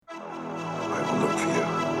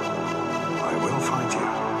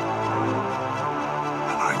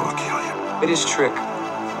Greatest trick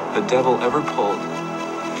the devil ever pulled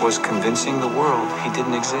was convincing the world he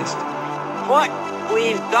didn't exist. What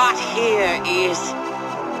we've got here is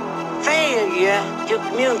failure to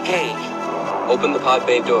communicate. Open the pod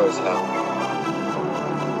bay doors, Hal.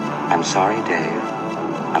 I'm sorry, Dave.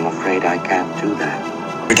 I'm afraid I can't do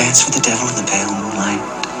that. We dance with the devil in the pale moonlight.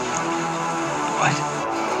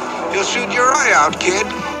 What? You'll shoot your eye out, kid.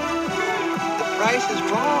 The price is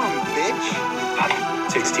wrong, bitch.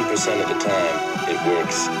 60% of the time, it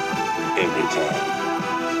works every time.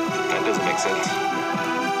 That doesn't make sense.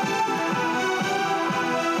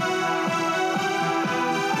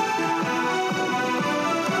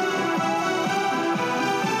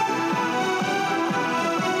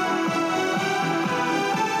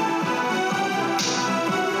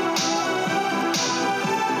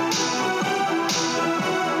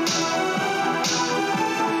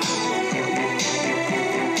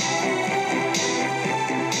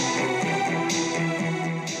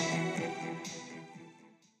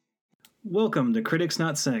 Welcome to Critics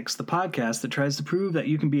Not Cynics, the podcast that tries to prove that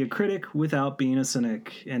you can be a critic without being a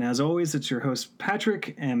cynic. And as always, it's your hosts,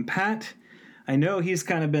 Patrick and Pat. I know he's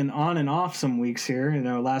kind of been on and off some weeks here. You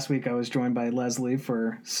know, last week I was joined by Leslie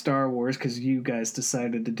for Star Wars because you guys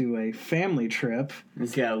decided to do a family trip.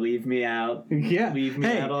 Just gotta leave me out. Yeah. Leave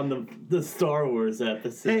me out on the Star Wars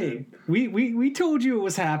episode. Hey, we told you it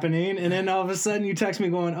was happening, and then all of a sudden you text me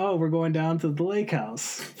going, oh, we're going down to the lake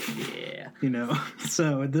house. Yeah. You know,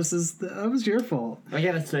 so that was your fault. I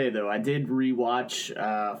gotta say, though, I did rewatch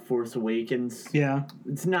Force Awakens. Yeah.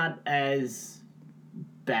 It's not as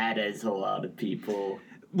bad as a lot of people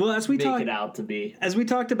as we make it out to be. As we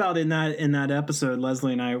talked about in that episode,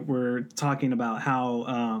 Leslie and I were talking about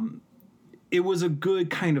how it was a good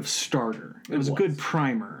kind of starter. It was a good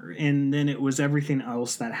primer, and then it was everything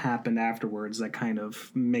else that happened afterwards that kind of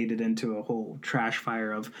made it into a whole trash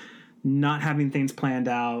fire of not having things planned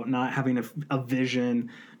out, not having a vision,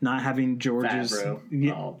 not having George's.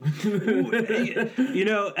 You know,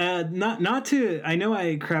 not to. I know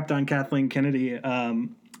I crapped on Kathleen Kennedy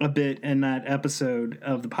a bit in that episode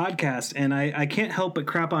of the podcast, and I can't help but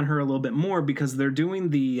crap on her a little bit more because they're doing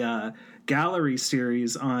the Gallery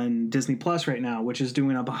series on Disney Plus right now, which is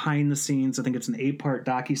doing a behind the scenes. I think it's an 8-part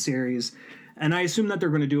docuseries, and I assume that they're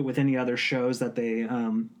going to do it with any other shows that they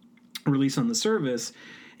release on the service.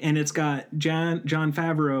 And it's got Jon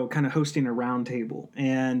Favreau kind of hosting a roundtable,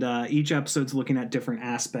 and each episode's looking at different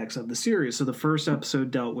aspects of the series. So the first episode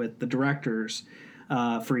dealt with the directors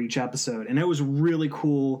for each episode, and it was really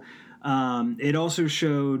cool. It also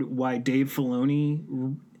showed why Dave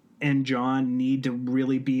Filoni and Jon need to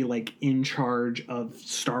really be like in charge of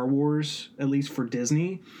Star Wars, at least for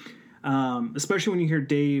Disney. Especially when you hear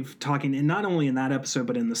Dave talking, and not only in that episode,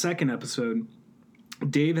 but in the second episode.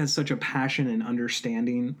 Dave has such a passion and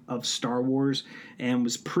understanding of Star Wars and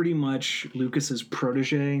was pretty much Lucas's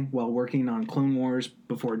protege while working on Clone Wars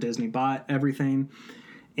before Disney bought everything.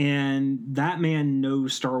 And that man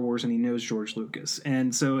knows Star Wars and he knows George Lucas.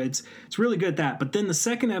 And so it's really good at that. But then the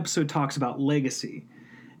second episode talks about legacy.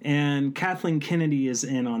 And Kathleen Kennedy is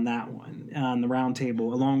in on that one, on the round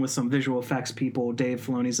table, along with some visual effects people. Dave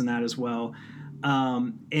Filoni's in that as well.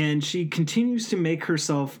 And she continues to make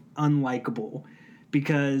herself unlikable.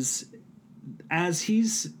 Because as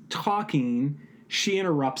he's talking, she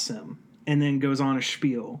interrupts him and then goes on a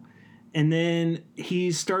spiel. And then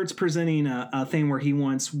he starts presenting a thing where he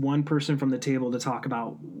wants one person from the table to talk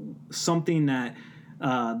about something that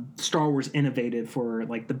Star Wars innovated for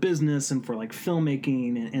like the business and for like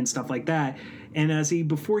filmmaking and stuff like that. And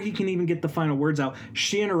before he can even get the final words out,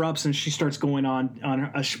 she interrupts and she starts going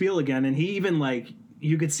on a spiel again. And he even like...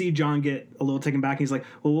 You could see Jon get a little taken back. He's like,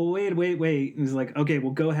 well, wait. And he's like, okay,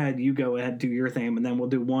 well, go ahead. You go ahead, do your thing. And then we'll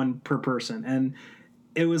do one per person. And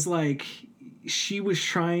it was like she was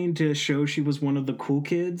trying to show she was one of the cool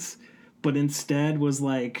kids, but instead was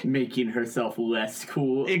like... making herself less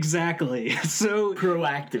cool. Exactly. So...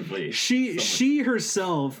 proactively. She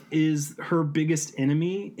herself is her biggest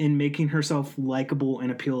enemy in making herself likable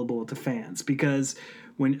and appealable to fans. Because...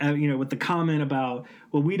 when with the comment about,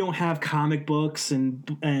 well, we don't have comic books and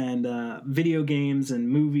video games and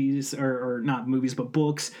movies or not movies but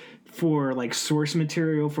books for like source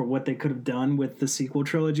material for what they could have done with the sequel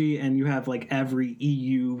trilogy, and you have like every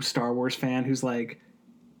EU Star Wars fan who's like,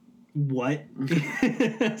 what?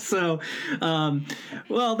 So,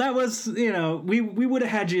 well, that was, we would have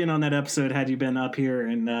had you in on that episode had you been up here.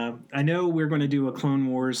 And I know we're going to do a Clone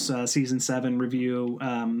Wars season 7 review.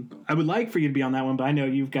 I would like for you to be on that one, but I know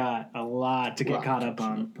you've got a lot to get caught up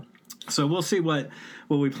on. So we'll see what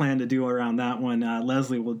we plan to do around that one.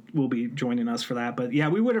 Leslie will be joining us for that. But yeah,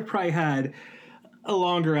 we would have probably had a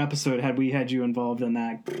longer episode had we had you involved in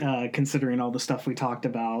that, considering all the stuff we talked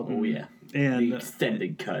about. Oh yeah, and the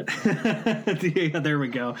extended cut. Yeah, there we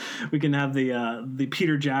go. We can have the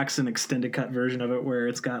Peter Jackson extended cut version of it, where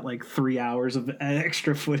it's got like 3 hours of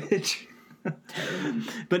extra footage.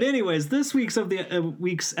 But anyways, this week's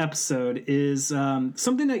episode is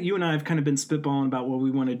something that you and I have kind of been spitballing about what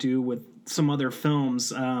we want to do with some other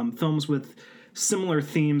films with similar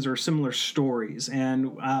themes or similar stories.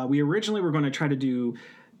 And we originally were going to try to do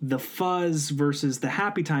The Fuzz versus the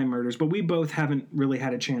Happy Time Murders, but we both haven't really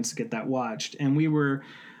had a chance to get that watched. And we were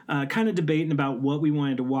kind of debating about what we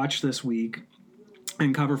wanted to watch this week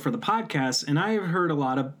and cover for the podcast. And I have heard a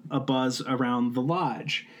lot of a buzz around The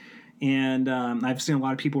Lodge. And I've seen a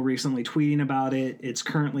lot of people recently tweeting about it. It's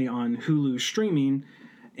currently on Hulu streaming.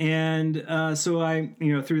 And so I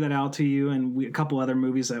threw that out to you and a couple other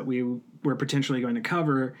movies that we were potentially going to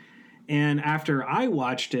cover. And after I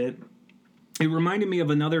watched it, it reminded me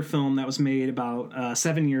of another film that was made about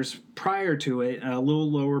 7 years prior to it, a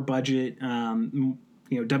little lower budget,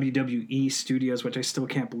 WWE Studios, which I still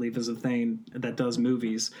can't believe is a thing that does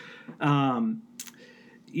movies, had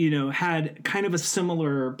kind of a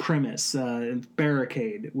similar premise,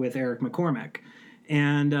 Barricade with Eric McCormack.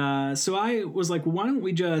 And so I was like, why don't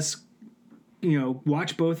we just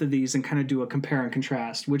watch both of these and kind of do a compare and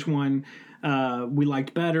contrast. Which one we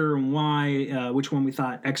liked better and why, which one we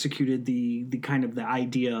thought executed the kind of the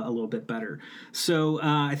idea a little bit better. So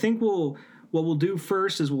I think what we'll do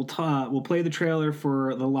first is we'll play the trailer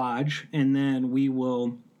for The Lodge, and then we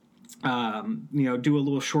will do a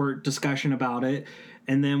little short discussion about it,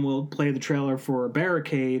 and then we'll play the trailer for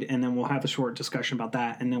Barricade, and then we'll have a short discussion about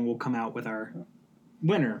that, and then we'll come out with our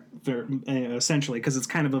winner, essentially, because it's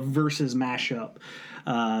kind of a versus mashup.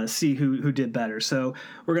 See who did better. So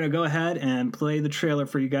we're going to go ahead and play the trailer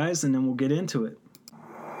for you guys, and then we'll get into it.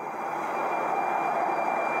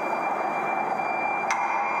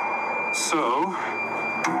 So,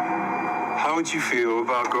 how would you feel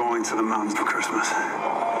about going to the mountains for Christmas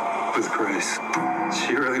with Grace?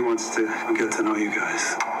 She really wants to get to know you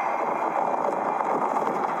guys.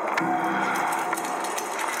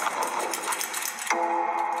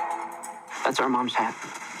 That's our mom's hat.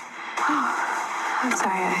 Oh, I'm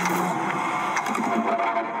sorry.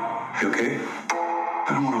 You okay? I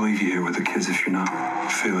don't want to leave you here with the kids if you're not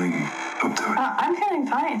feeling up to it. I'm feeling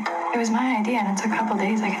fine. It was my idea, and it took a couple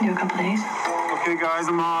days. I can do a couple days. Okay, guys,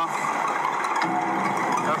 I'm off.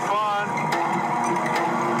 Have fun.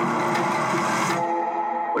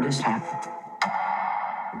 What is that?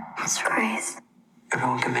 It's Grace.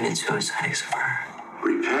 Everyone committed suicide except for her.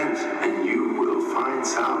 Repent, and you will find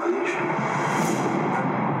salvation.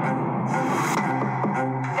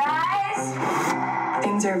 Guys!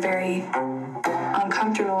 Things are very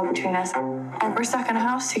uncomfortable between us, and we're stuck in a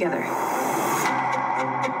house together.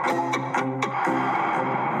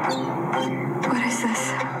 What is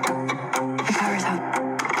this? The power's out.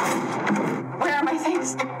 Where are my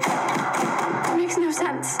things? It makes no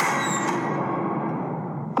sense.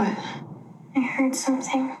 What? I heard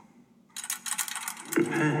something.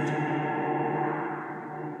 Repent.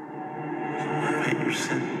 Repent your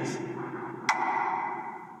sins.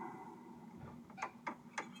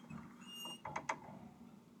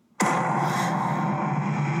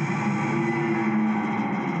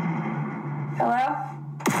 Hello?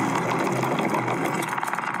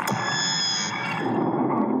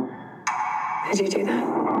 Did you do that?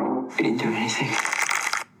 We didn't do anything.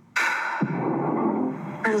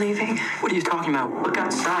 We're leaving. What are you talking about? Look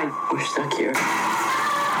outside. We're stuck here.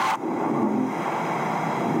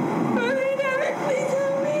 Please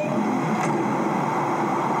help me.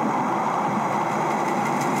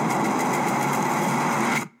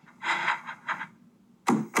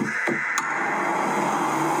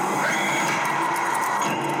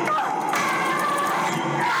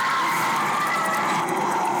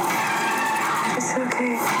 It's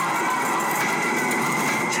okay.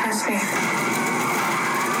 Trust me.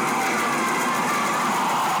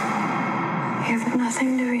 You have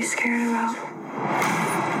nothing to be scared about.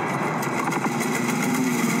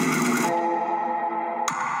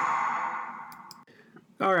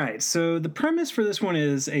 All right, so the premise for this one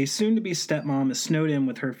is a soon-to-be stepmom is snowed in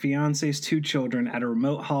with her fiance's 2 children at a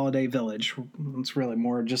remote holiday village. It's really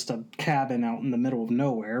more just a cabin out in the middle of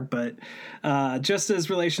nowhere, but just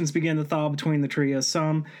as relations begin to thaw between the trio,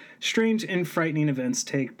 some strange and frightening events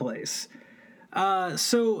take place.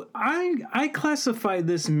 So I classify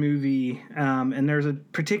this movie, and there's a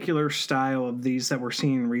particular style of these that we're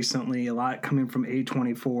seeing recently, a lot coming from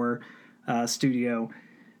A24 studio,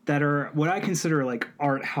 that are what I consider like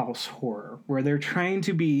art house horror, where they're trying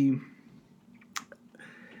to be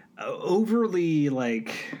overly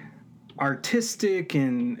like artistic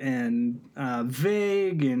and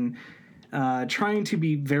vague and trying to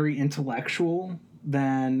be very intellectual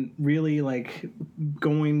than really like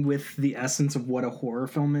going with the essence of what a horror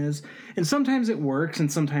film is. And sometimes it works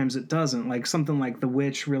and sometimes it doesn't. Like something like The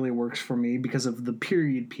Witch really works for me because of the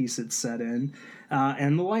period piece it's set in,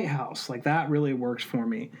 and The Lighthouse, like that really works for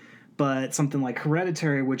me. But something like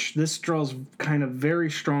Hereditary, which this draws kind of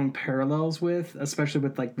very strong parallels with, especially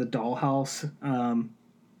with like the dollhouse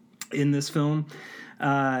in this film,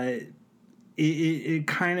 it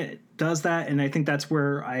kind of does that, and I think that's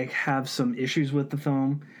where I have some issues with the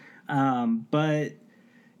film. But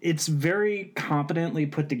it's very competently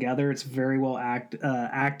put together. It's very well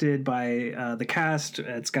acted by the cast.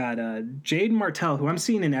 It's got Jade Martell, who I'm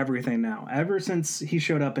seeing in everything now, ever since he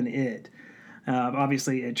showed up in It.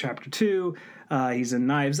 Obviously, in Chapter 2, he's in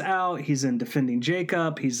Knives Out, he's in Defending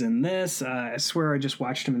Jacob, he's in this. I swear I just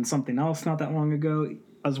watched him in something else not that long ago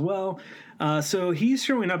as well. So he's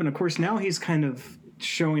showing up, and of course now he's kind of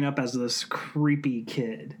showing up as this creepy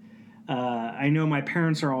kid. I know my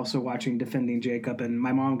parents are also watching Defending Jacob, and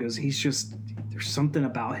my mom goes, there's something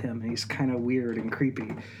about him, and he's kind of weird and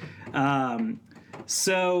creepy.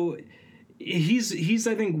 So he's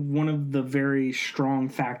I think one of the very strong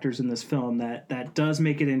factors in this film that does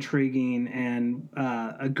make it intriguing and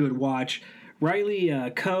a good watch.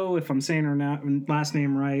 Riley Coe, if I'm saying her last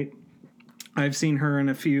name right, I've seen her in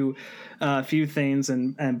a few things,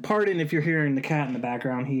 and pardon if you're hearing the cat in the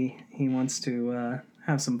background. He wants to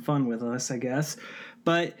have some fun with us, I guess.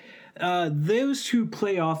 But those two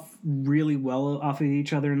play off really well off of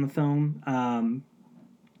each other in the film.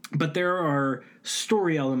 But there are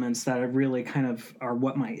story elements that are really kind of are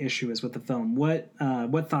what my issue is with the film. What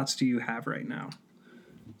thoughts do you have right now?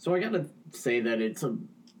 So I gotta say that it's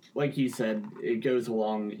like you said, it goes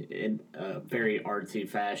along in a very artsy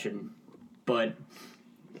fashion. But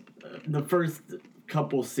the first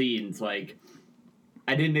couple scenes, like,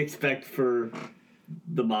 I didn't expect for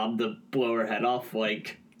the mom to blow her head off,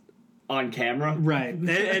 like, on camera. Right.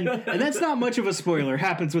 And that's not much of a spoiler. It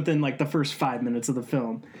happens within, like, the first 5 minutes of the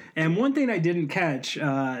film. And one thing I didn't catch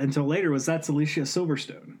until later was that's Alicia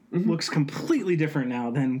Silverstone. Mm-hmm. Looks completely different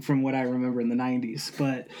now than from what I remember in the 90s.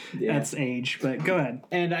 But that's age. But go ahead.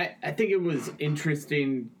 And I think it was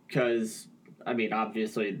interesting because, I mean,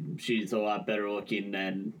 obviously she's a lot better looking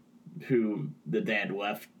than who the dad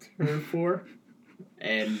left her for.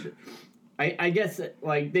 And I guess,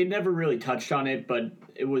 like, they never really touched on it, but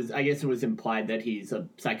I guess it was implied that he's a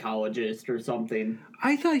psychologist or something.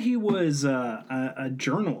 I thought he was a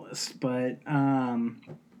journalist, but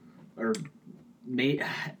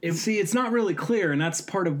see, it's not really clear, and that's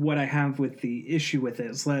part of what I have with the issue with it.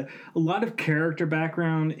 Is that a lot of character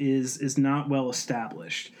background is not well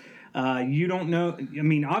established. You don't know. I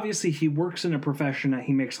mean, obviously, he works in a profession that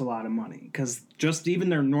he makes a lot of money because just even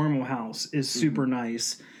their normal house is super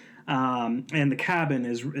nice. And the cabin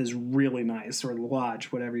is really nice, or the lodge,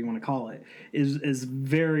 whatever you want to call it, is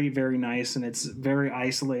very, very nice, and it's very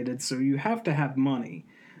isolated. So you have to have money.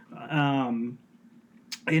 And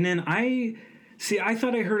then I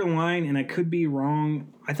thought I heard a line, and I could be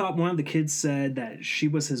wrong. I thought one of the kids said that she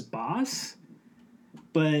was his boss,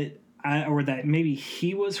 or that maybe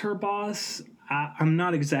he was her boss. I'm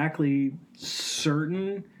not exactly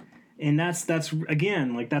certain. And that's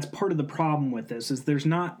again, like, that's part of the problem with this is there's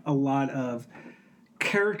not a lot of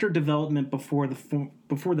character development before the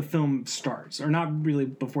film starts, or not really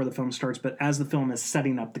before the film starts, but as the film is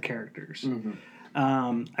setting up the characters. Mm-hmm.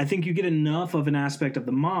 I think you get enough of an aspect of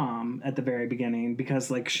the mom at the very beginning because,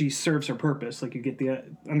 like, she serves her purpose. Like, you get the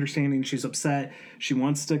understanding she's upset, she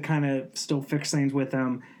wants to kind of still fix things with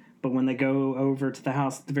him. But when they go over to the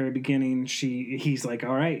house at the very beginning, he's like,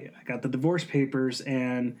 all right, I got the divorce papers,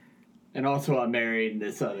 and also I'm marrying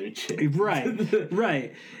this other chick.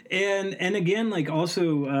 Right. And again, like,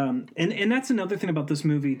 also, and that's another thing about this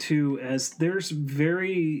movie too, as there's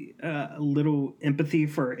very little empathy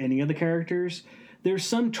for any of the characters. There's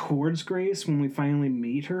some towards Grace when we finally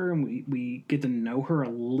meet her and we get to know her a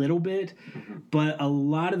little bit, mm-hmm. but a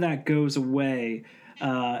lot of that goes away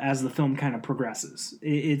as the film kind of progresses.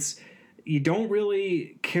 You don't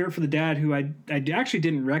really care for the dad, who I actually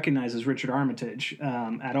didn't recognize as Richard Armitage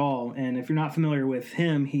at all. And if you're not familiar with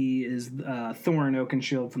him, he is Thorin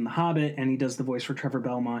Oakenshield from The Hobbit, and he does the voice for Trevor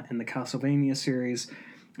Belmont in the Castlevania series.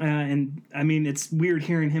 And I mean, it's weird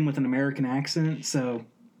hearing him with an American accent, so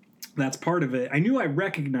that's part of it. I knew I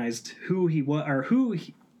recognized who he was, or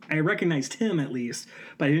I recognized him at least,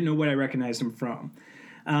 but I didn't know what I recognized him from.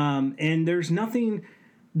 And there's nothing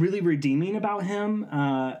really redeeming about him.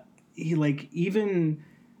 He, like, even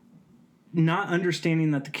not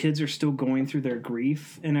understanding that the kids are still going through their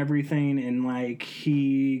grief and everything, and like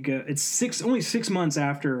it's only 6 months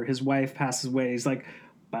after his wife passes away. He's like,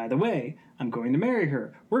 by the way, I'm going to marry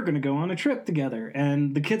her. We're going to go on a trip together.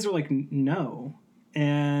 And the kids are like, no.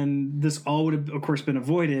 And this all would have, of course, been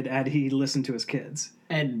avoided had he listened to his kids.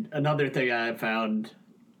 And another thing I found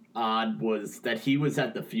odd was that he was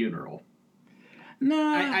at the funeral.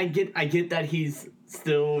 Nah, I get that he's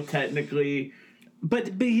still technically,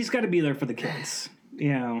 but he's got to be there for the kids,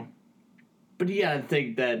 you know. But you gotta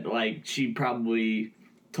think that like she probably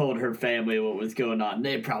told her family what was going on.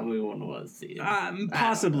 They probably wouldn't want to see it.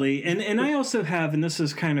 Possibly, and I also have, and this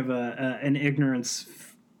is kind of an ignorance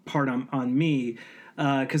part on me,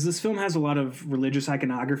 because this film has a lot of religious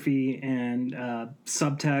iconography and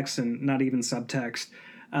subtext, and not even subtext,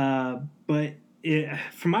 but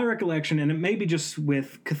from my recollection, and it may be just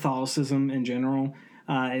with Catholicism in general,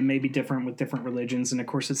 it may be different with different religions, and of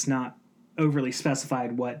course it's not overly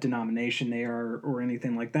specified what denomination they are or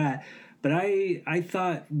anything like that. But I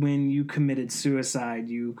thought when you committed suicide,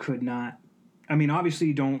 you could not, I mean, obviously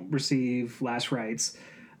you don't receive last rites,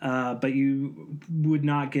 but you would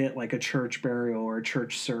not get like a church burial or a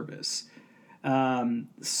church service.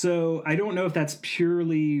 So I don't know if that's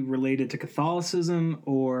purely related to Catholicism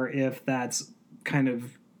or if that's kind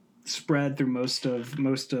of spread through most of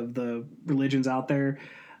the religions out there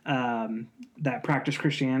that practice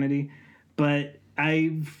Christianity. But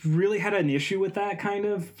I really had an issue with that kind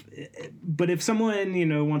of. But if someone,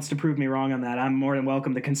 wants to prove me wrong on that, I'm more than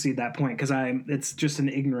welcome to concede that point, because it's just an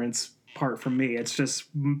ignorance part from me. It's just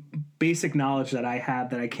basic knowledge that I have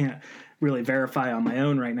that I can't really verify on my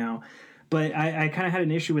own right now. But I kind of had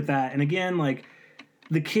an issue with that. And again, like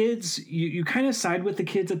the kids, you kind of side with the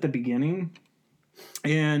kids at the beginning,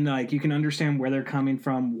 and like you can understand where they're coming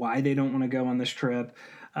from, why they don't want to go on this trip,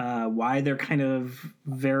 why they're kind of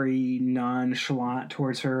very nonchalant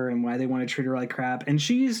towards her, and why they want to treat her like crap. And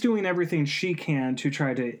she's doing everything she can to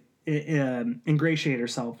try to ingratiate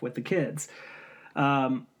herself with the kids.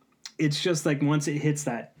 It's just like once it hits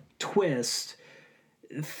that twist,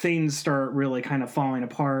 things start really kind of falling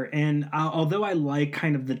apart. And although I like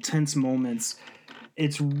kind of the tense moments,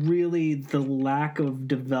 it's really the lack of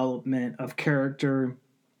development of character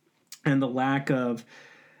and the lack of,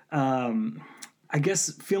 I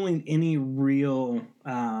guess, feeling any real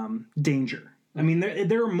danger. I mean,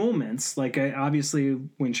 there are moments, like obviously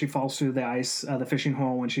when she falls through the ice, the fishing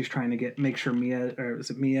hole, when she's trying to make sure Mia, or is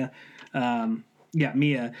it Mia?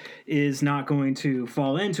 Mia is not going to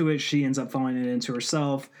fall into it. She ends up falling into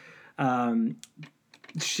herself.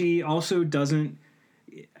 She also doesn't,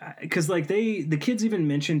 because like the kids even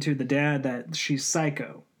mentioned to the dad that she's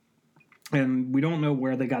psycho, and we don't know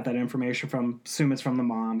where they got that information from. Assume it's from the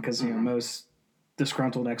mom, because most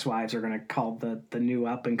disgruntled ex-wives are going to call the new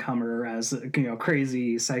up and comer as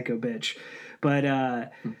crazy psycho bitch.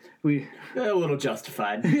 But we a little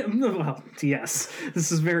justified. Well, yes,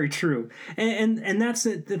 this is very true, and that's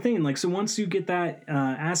the thing. Like, so once you get that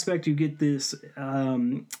aspect, you get this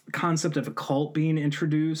concept of a cult being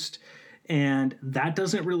introduced, and that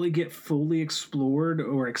doesn't really get fully explored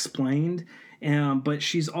or explained. But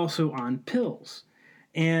she's also on pills,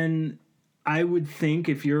 and I would think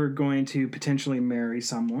if you're going to potentially marry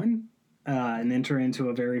someone and enter into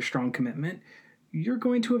a very strong commitment, you're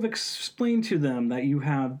going to have explained to them that you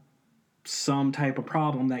have some type of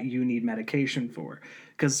problem that you need medication for,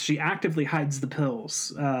 because she actively hides the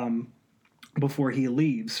pills before he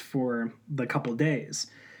leaves for the couple days.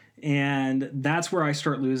 And that's where I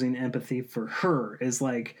start losing empathy for her, is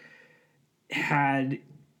like, had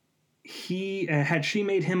she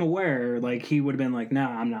made him aware, like he would have been like, nah,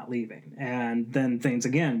 I'm not leaving. And then things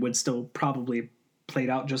again would still probably played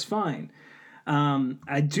out just fine.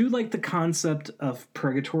 I do like the concept of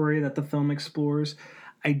purgatory that the film explores.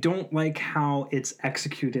 I don't like how it's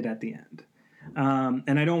executed at the end.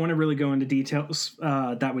 And I don't want to really go into details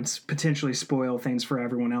that would potentially spoil things for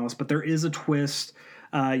everyone else, but there is a twist.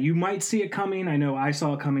 You might see it coming. I know I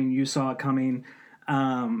saw it coming. You saw it coming.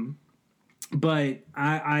 But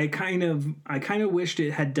I kind of wished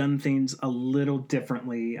it had done things a little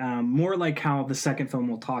differently, more like how the second film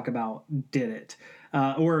we'll talk about did it,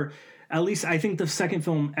 or at least I think the second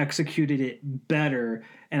film executed it better,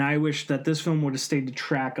 and I wish that this film would have stayed to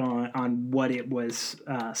track on what it was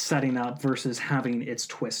setting up versus having its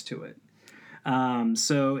twist to it.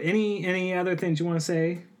 So any other things you want to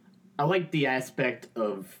say? I like the aspect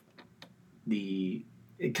of it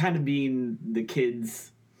kind of being the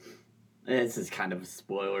kids. This is kind of a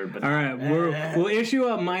spoiler, but all right, we'll issue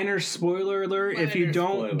a minor spoiler alert. If you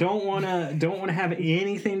don't want to have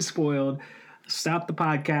anything spoiled, stop the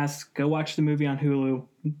podcast, go watch the movie on Hulu.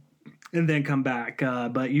 and then come back.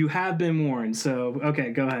 But you have been warned, so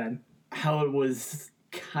okay, go ahead. How it was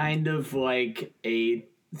kind of like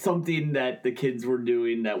something that the kids were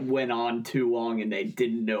doing that went on too long and they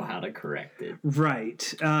didn't know how to correct it. Right.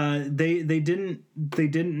 They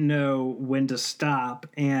didn't know when to stop,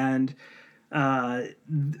 and again,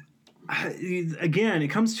 it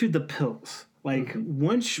comes to the pills. Like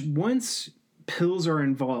once pills are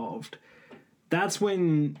involved, that's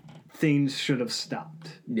when things should have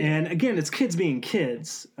stopped. Yeah. And again, it's kids being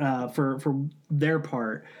kids for their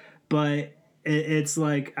part, but it's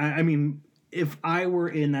like I mean, if I were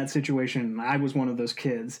in that situation, I was one of those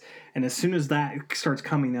kids, and as soon as that starts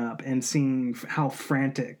coming up and seeing how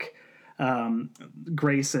frantic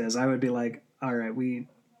Grace is, I would be like, all right, we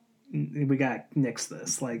got to nix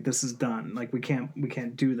this. Like, this is done. Like, we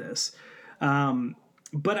can't do this.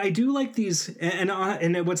 But I do like these,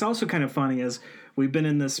 and what's also kind of funny is we've been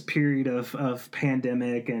in this period of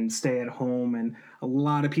pandemic and stay at home, and a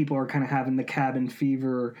lot of people are kind of having the cabin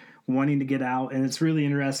fever, wanting to get out. And it's really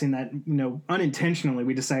interesting that, unintentionally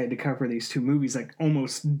we decided to cover these two movies that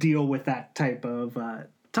almost deal with that type of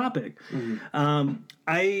topic.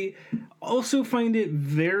 I also find it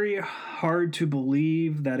very hard to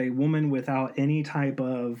believe that a woman without any type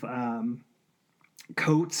of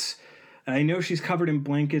coats, I know she's covered in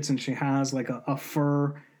blankets and she has like a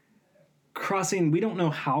fur, crossing, we don't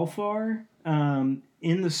know how far,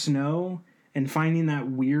 in the snow, and finding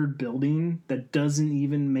that weird building that doesn't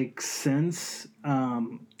even make sense.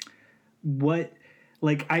 I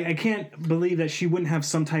can't believe that she wouldn't have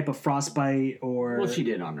some type of frostbite or... Well, she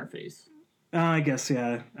did on her face. I guess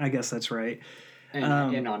that's right.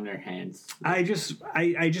 And on their hands. I just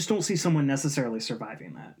don't see someone necessarily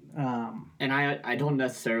surviving that. And I don't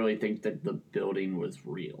necessarily think that the building was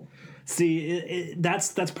real. See,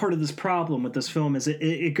 that's part of this problem with this film is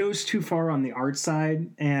it goes too far on the art side,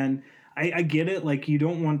 and I get it. Like, you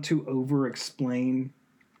don't want to over-explain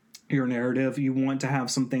your narrative. You want to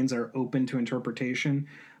have some things that are open to interpretation,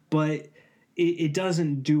 but it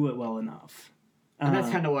doesn't do it well enough. And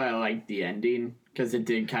that's kind of why I like the ending, because it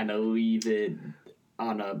did kind of leave it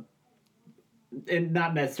on and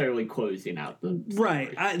not necessarily closing out the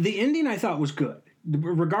story. Right. The ending I thought was good.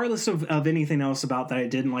 Regardless of anything else about that I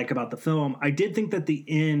didn't like about the film, I did think that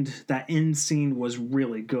that end scene was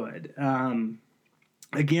really good.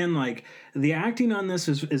 Again, like, the acting on this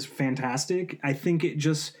is fantastic. I think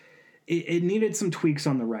it needed some tweaks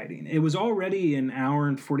on the writing. It was already an hour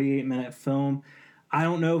and 48-minute film. I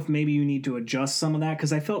don't know if maybe you need to adjust some of that,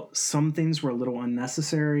 because I felt some things were a little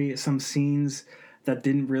unnecessary. Some scenes that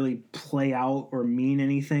didn't really play out or mean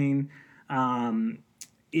anything. I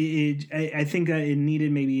think that it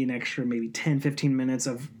needed maybe an extra 10, 15 minutes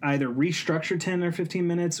of either restructure 10 or 15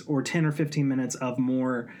 minutes or 10 or 15 minutes of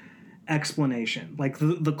more explanation. Like,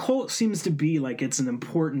 the cult seems to be like it's an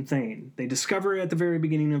important thing. They discover it at the very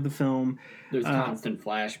beginning of the film. There's constant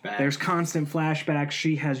flashbacks.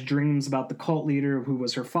 She has dreams about the cult leader who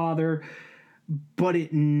was her father, but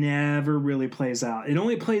it never really plays out. It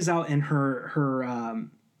only plays out in her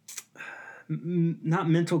not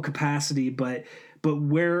mental capacity, but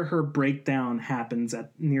where her breakdown happens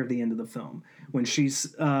near the end of the film, when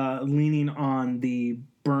she's leaning on the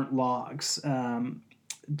burnt logs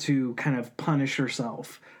to kind of punish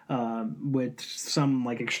herself, with some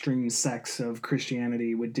like extreme sects of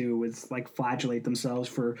Christianity would do, with like flagellate themselves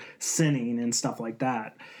for sinning and stuff like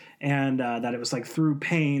that. And that it was like through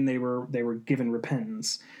pain they were given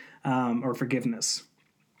repentance or forgiveness.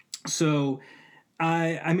 So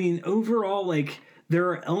I mean, overall, like,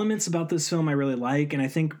 there are elements about this film I really like, and I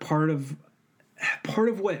think part of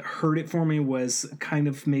what hurt it for me was kind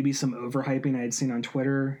of maybe some overhyping I had seen on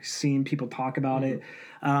Twitter, seeing people talk about it.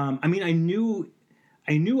 I mean, I knew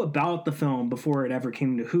about the film before it ever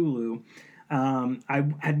came to Hulu. I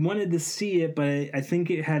had wanted to see it, but I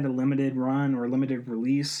think it had a limited run or limited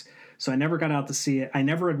release, so I never got out to see it. I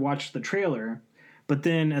never had watched the trailer, but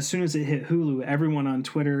then as soon as it hit Hulu, everyone on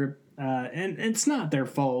Twitter, and it's not their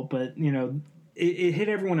fault, but it hit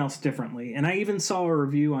everyone else differently. And I even saw a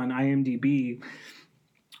review on IMDb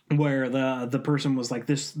where the person was like,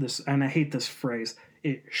 this, and I hate this phrase,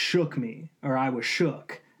 it shook me, or I was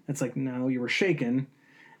shook. It's like, no, you were shaken.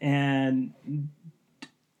 And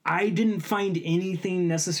I didn't find anything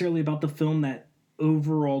necessarily about the film that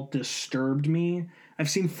overall disturbed me. I've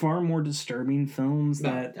seen far more disturbing films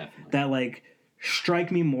that like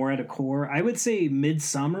strike me more at a core. I would say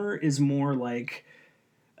Midsommar is more like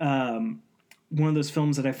one of those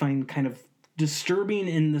films that I find kind of disturbing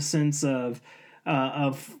in the sense of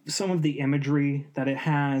some of the imagery that it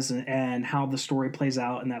has and how the story plays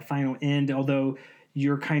out in that final end. Although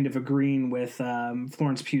you're kind of agreeing with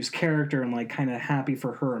Florence Pugh's character and like kind of happy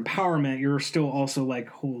for her empowerment, you're still also like,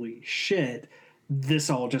 holy shit, this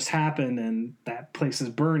all just happened and that place is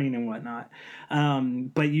burning and whatnot.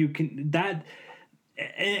 But you can that.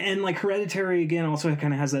 And like Hereditary again also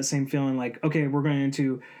kind of has that same feeling like, okay, we're going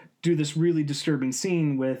to do this really disturbing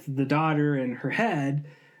scene with the daughter and her head,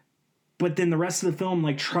 but then the rest of the film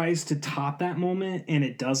like tries to top that moment and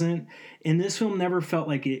it doesn't. And this film never felt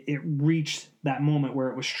like it reached that moment where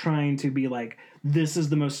it was trying to be like, this is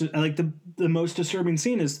the most, like the most disturbing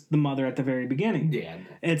scene is the mother at the very beginning. Yeah.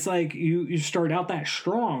 It's like you start out that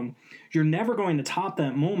strong, you're never going to top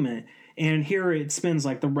that moment. And here it spends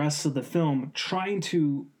like the rest of the film trying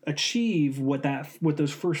to achieve what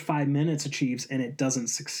those first 5 minutes achieves, and it doesn't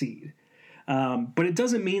succeed. But it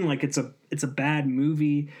doesn't mean like it's a bad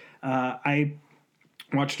movie. I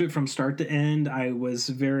watched it from start to end. I was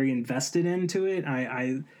very invested into it.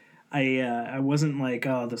 I wasn't like,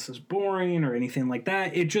 oh, this is boring or anything like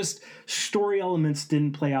that. It just, story elements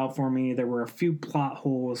didn't play out for me. There were a few plot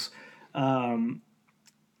holes.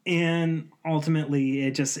 And ultimately,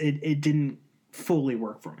 it didn't fully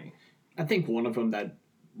work for me. I think one of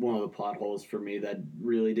the plot holes for me that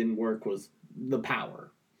really didn't work was the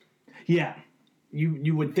power. Yeah.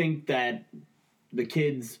 You would think that the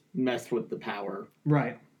kids messed with the power.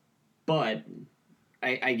 Right. But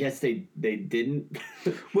I guess they didn't.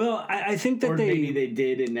 Well, I think that or maybe they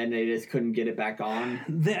did and then they just couldn't get it back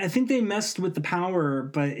on. I think they messed with the power,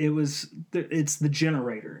 but it's the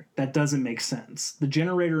generator that doesn't make sense. The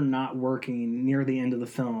generator not working near the end of the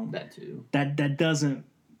film. That too. That doesn't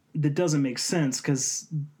make sense because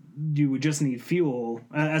you would just need fuel.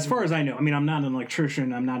 As far as I know, I mean, I'm not an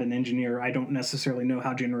electrician. I'm not an engineer. I don't necessarily know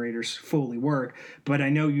how generators fully work, but I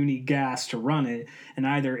know you need gas to run it, and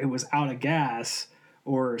either it was out of gas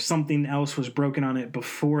or something else was broken on it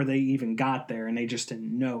before they even got there and they just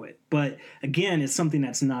didn't know it. But again, it's something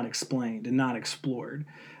that's not explained and not explored.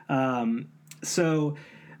 So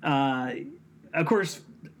of course,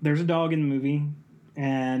 there's a dog in the movie,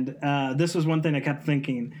 and this was one thing I kept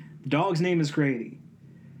thinking. The dog's name is Grady.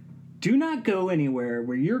 Do not go anywhere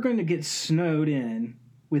where you're going to get snowed in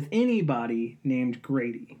with anybody named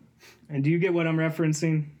Grady. And do you get what I'm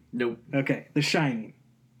referencing? Nope. Okay, The Shining.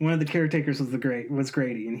 One of the caretakers was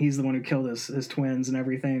Grady, and he's the one who killed his twins and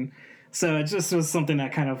everything. So it just was something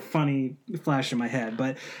that kind of funny flashed in my head.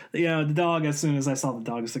 But the dog, as soon as I saw the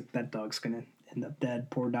dog, I was like, that dog's gonna end up dead,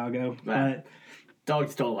 poor doggo. But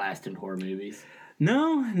dogs don't last in horror movies.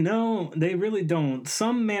 No, they really don't.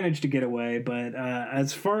 Some manage to get away, but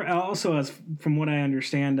as from what I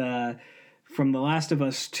understand, from The Last of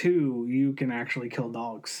Us 2, you can actually kill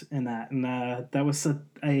dogs in that, and that was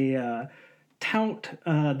a tout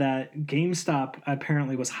that GameStop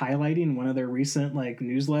apparently was highlighting in one of their recent like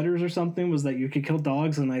newsletters or something, was that you could kill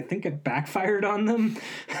dogs, and I think it backfired on them.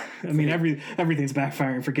 I mean, everything's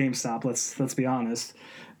backfiring for GameStop. Let's be honest.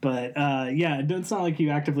 But it's not like you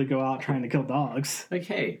actively go out trying to kill dogs. Like,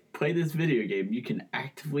 hey, play this video game. You can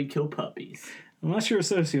actively kill puppies. Unless you're a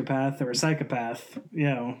sociopath or a psychopath,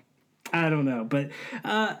 I don't know. But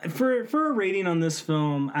for a rating on this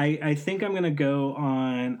film, I think I'm going to go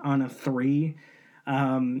on a 3.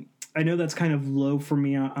 I know that's kind of low for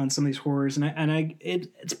me on some of these horrors, and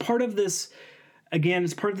it's part of this. Again,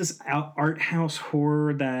 it's part of this art house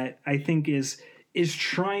horror that I think is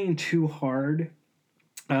trying too hard.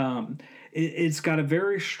 It's got a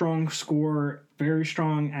very strong score, very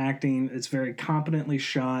strong acting. It's very competently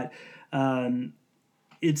shot.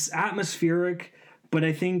 It's atmospheric, but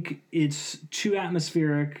I think it's too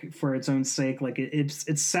atmospheric for its own sake. Like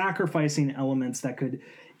it's sacrificing elements that could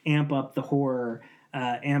amp up the horror,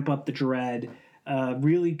 amp up the dread,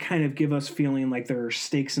 really kind of give us feeling like there are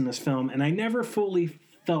stakes in this film. And I never fully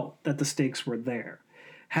felt that the stakes were there.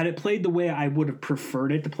 Had it played the way I would have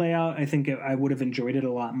preferred it to play out, I think I would have enjoyed it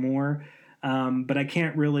a lot more. But I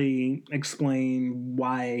can't really explain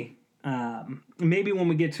why. Maybe when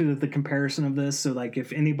we get to the comparison of this, so like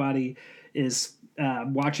if anybody is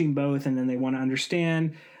watching both and then they want to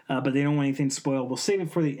understand, but they don't want anything spoiled, we'll save it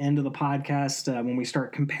for the end of the podcast when we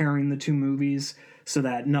start comparing the two movies so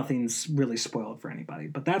that nothing's really spoiled for anybody.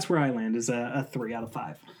 But that's where I land, is a 3 out of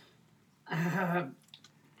 5.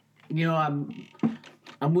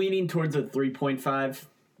 I'm leaning towards a 3.5.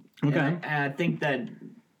 Okay. And I think that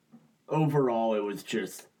overall it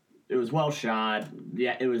was well shot.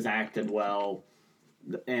 Yeah, it was acted well.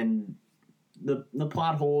 And the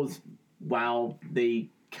plot holes, while they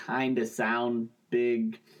kind of sound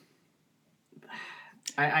big,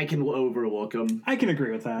 I can overlook them. I can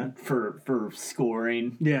agree with that. For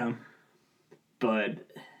scoring. Yeah. But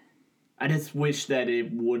I just wish that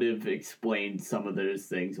it would have explained some of those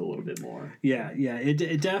things a little bit more. Yeah.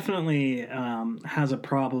 It definitely has a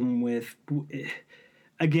problem with,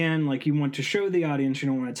 again, like you want to show the audience, you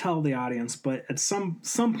don't want to tell the audience, but at some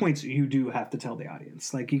points you do have to tell the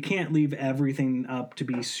audience. Like you can't leave everything up to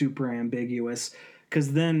be super ambiguous,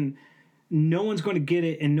 because then no one's going to get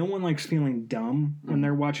it, and no one likes feeling dumb when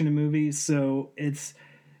they're watching a movie. So it's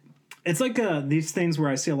like these things where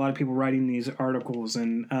I see a lot of people writing these articles,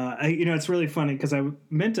 and it's really funny because I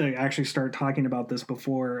meant to actually start talking about this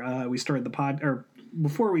before we started the pod, or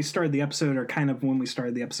before we started the episode, or kind of when we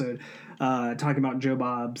started the episode, talking about Joe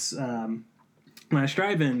Bob's Last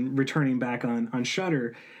Drive-In returning back on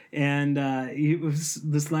Shudder, and he was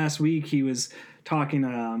this last week he was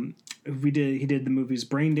talking. He did the movies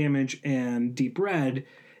Brain Damage and Deep Red.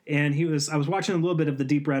 And I was watching a little bit of the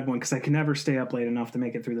Deep Red one because I could never stay up late enough to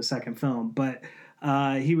make it through the second film. But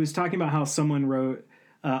he was talking about how someone wrote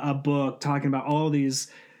a book talking about all these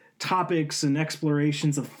topics and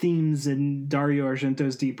explorations of themes in Dario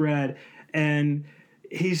Argento's Deep Red. And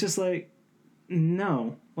he's just like,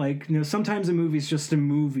 no. Like, sometimes a movie's just a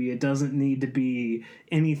movie. It doesn't need to be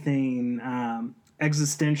anything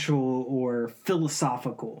existential or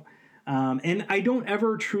philosophical. And I don't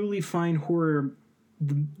ever truly find horror...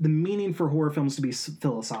 the meaning for horror films to be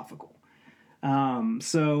philosophical.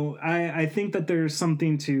 So I think that there's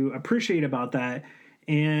something to appreciate about that.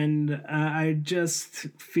 And I just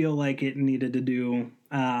feel like it needed to do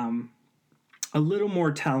a little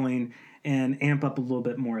more telling and amp up a little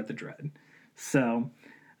bit more of the dread. So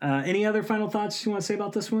any other final thoughts you want to say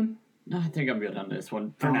about this one? No, I think I'm good on this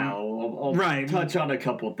one for now. I'll touch on a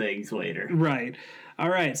couple things later. Right. All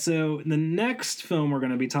right, so the next film we're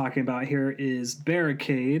going to be talking about here is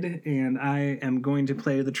Barricade, and I am going to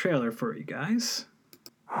play the trailer for you guys.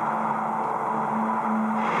 Come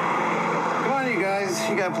on, you guys.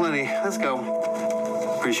 You got plenty. Let's go.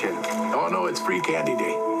 Appreciate it. Oh, no, it's free candy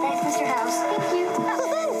day. Thanks, Mr. House. Thank you.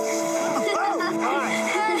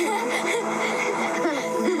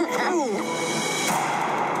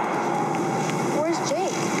 Where's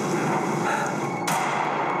Jake?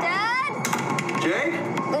 Dad? Jake?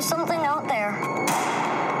 There's something out there.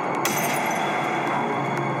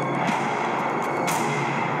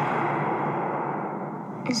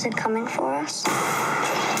 Is it coming for us?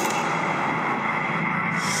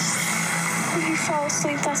 When you fall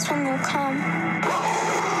asleep, that's when they'll come.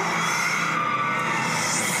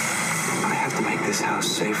 I have to make this house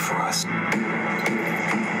safe for us.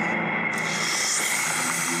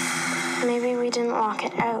 Maybe we didn't lock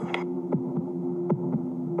it out.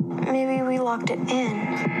 Maybe we locked it in.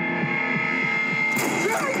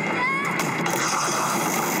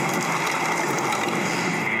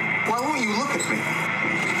 Why won't you look at me?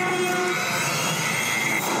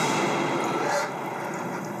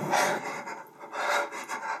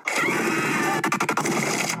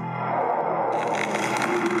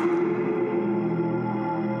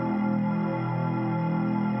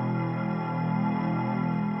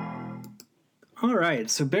 All right,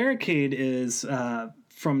 so Barricade is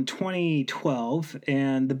from 2012,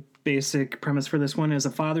 and the basic premise for this one is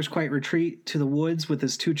a father's quiet retreat to the woods with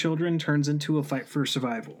his two children turns into a fight for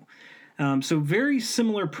survival. So very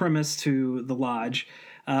similar premise to The Lodge.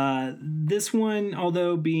 This one,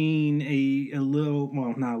 although being a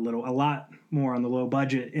lot more on the low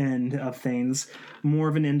budget end of things, more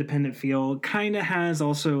of an independent feel, kind of has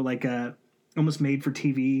also like a almost made for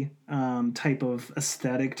TV type of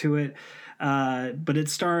aesthetic to it. But it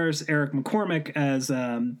stars Eric McCormack as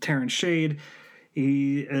Terrence Shade.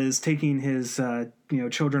 He is taking his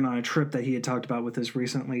children on a trip that he had talked about with his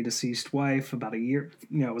recently deceased wife about a year.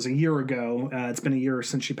 It was a year ago. It's been a year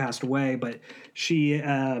since she passed away, but she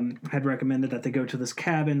had recommended that they go to this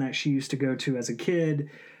cabin that she used to go to as a kid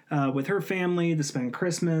with her family to spend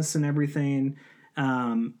Christmas and everything.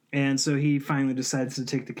 And so he finally decides to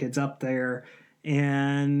take the kids up there.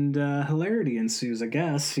 And hilarity ensues, I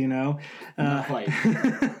guess, Not quite.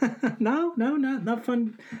 No, not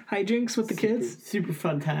fun hijinks with the kids. Super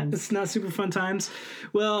fun times. It's not super fun times.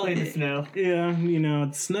 Well, in the snow. Yeah,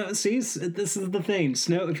 it's snow. See, this is the thing.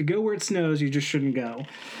 Snow. If you go where it snows, you just shouldn't go.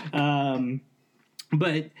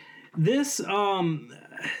 But this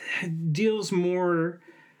deals more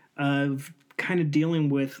of kind of dealing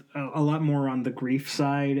with a lot more on the grief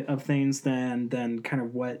side of things than kind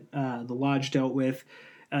of what The Lodge dealt with.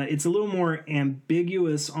 It's a little more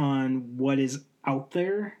ambiguous on what is out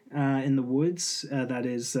there in the woods that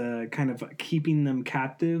is kind of keeping them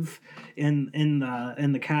captive in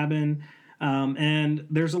the cabin, and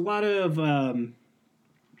there's a lot of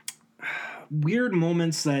weird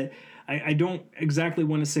moments that I don't exactly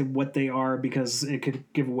want to say what they are because it could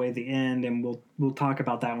give away the end, and we'll talk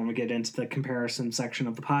about that when we get into the comparison section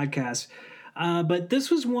of the podcast. But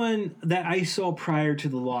this was one that I saw prior to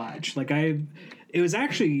The Lodge. It was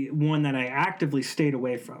actually one that I actively stayed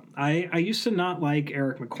away from. I used to not like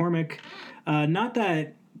Eric McCormack. Not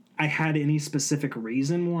that I had any specific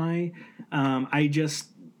reason why. I just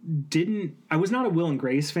didn't. I was not a Will and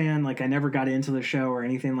Grace fan. Like, I never got into the show or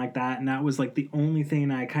anything like that. And that was like the only thing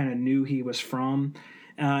I kind of knew he was from.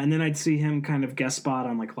 And then I'd see him kind of guest spot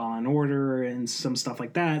on like Law and Order and some stuff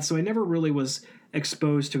like that. So I never really was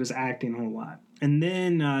exposed to his acting a whole lot. And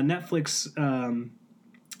then Netflix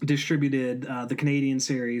distributed the Canadian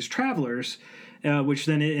series Travelers, which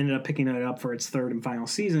then it ended up picking it up for its third and final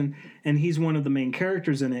season. And he's one of the main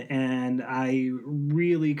characters in it. And I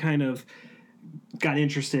really kind of got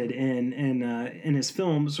interested in his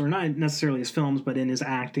films, or not necessarily his films, but in his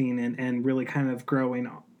acting and really kind of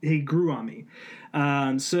he grew on me.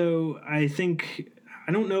 So I think,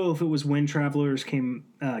 I don't know if it was when Travelers came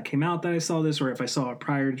out that I saw this, or if I saw it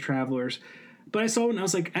prior to Travelers, but I saw it and I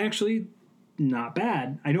was like, actually not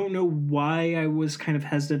bad. I don't know why I was kind of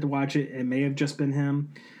hesitant to watch it. It may have just been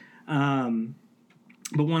him.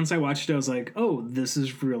 But once I watched it, I was like, oh, this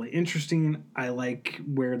is really interesting. I like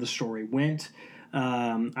where the story went.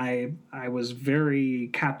 I was very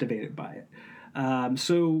captivated by it.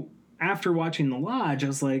 So after watching The Lodge, I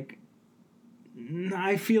was like,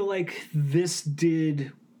 I feel like this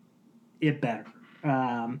did it better.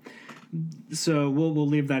 So we'll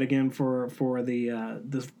leave that again for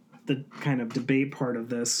the kind of debate part of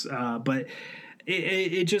this. But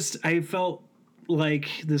it just, I felt like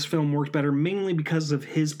this film worked better mainly because of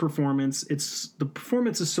his performance. The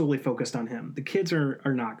performance is solely focused on him. The kids are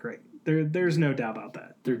not great. There's no doubt about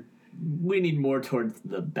that. We need more towards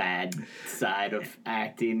the bad side of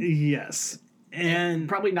acting. Yes. And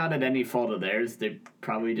probably not at any fault of theirs. They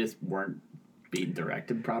probably just weren't being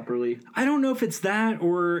directed properly. I don't know if it's that,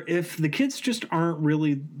 or if the kids just aren't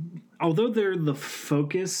really, although they're the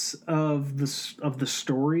focus of the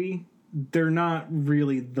story, they're not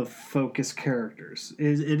really the focus characters.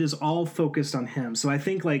 It is all focused on him. So I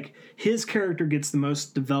think like his character gets the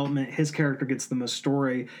most development, his character gets the most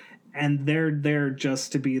story, and they're there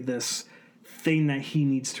just to be this thing that he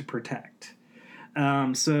needs to protect.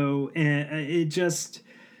 So it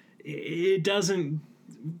doesn't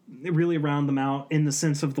really round them out in the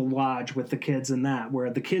sense of The Lodge with the kids in that, where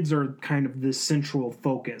the kids are kind of the central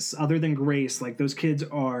focus. Other than Grace, like those kids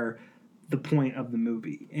are the point of the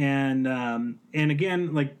movie. And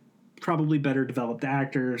again, like probably better developed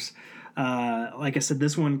actors. Like I said,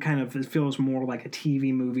 this one kind of feels more like a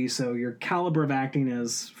TV movie, so your caliber of acting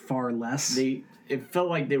is far less. It felt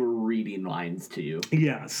like they were reading lines to you.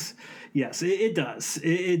 Yes, it does.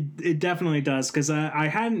 It definitely does, because I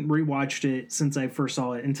hadn't rewatched it since I first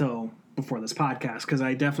saw it until before this podcast, because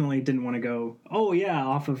I definitely didn't want to go, oh yeah,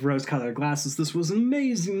 off of rose-colored glasses, this was an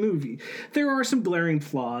amazing movie. There are some glaring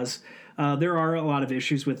flaws. There are a lot of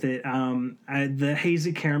issues with it. The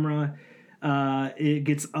hazy camera, it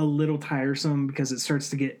gets a little tiresome because it starts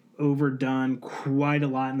to get overdone quite a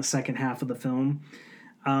lot in the second half of the film.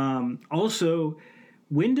 Also,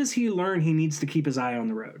 when does he learn he needs to keep his eye on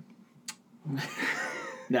the road?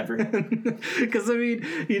 Never. Because I mean,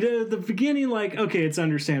 at the beginning, like, okay, it's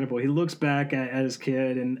understandable. He looks back at his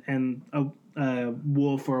kid, and a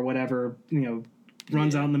wolf or whatever,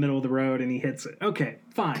 runs out in the middle of the road and he hits it. Okay,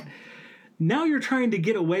 fine. Now you're trying to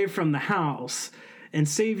get away from the house and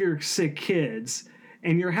save your sick kids,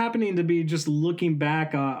 and you're happening to be just looking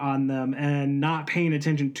back on them and not paying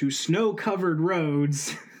attention to snow-covered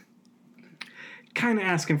roads, kind of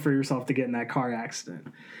asking for yourself to get in that car accident.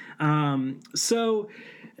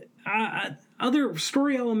 Other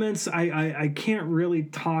story elements, I can't really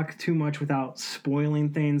talk too much without spoiling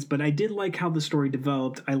things, but I did like how the story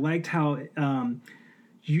developed. I liked how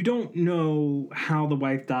you don't know how the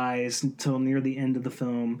wife dies until near the end of the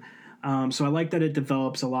film. So I like that it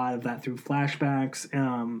develops a lot of that through flashbacks.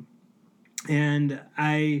 And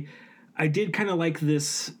I did kind of like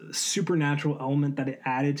this supernatural element that it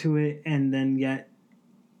added to it, and then yet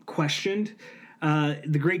questioned.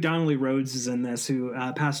 The great Donnelly Rhodes is in this, who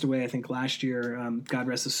passed away, I think, last year. God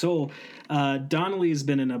rest his soul. Donnelly has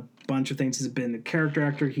been in a bunch of things. He's been a character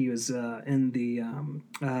actor. He was in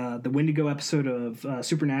the Wendigo episode of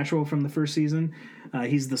Supernatural from the first season.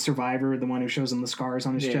 He's the survivor, the one who shows him the scars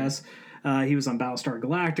on his chest. He was on Battlestar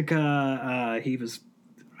Galactica. He was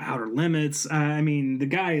Outer Limits. I mean, the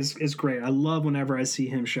guy is great. I love whenever I see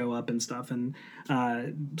him show up and stuff, and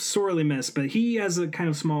sorely missed. But he has a kind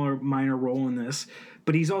of smaller, minor role in this.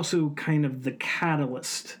 But he's also kind of the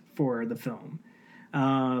catalyst for the film.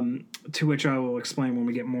 to which I will explain when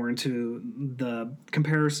we get more into the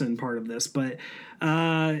comparison part of this. But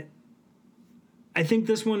I think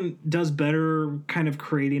this one does better kind of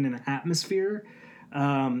creating an atmosphere.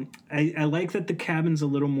 I like that the cabin's a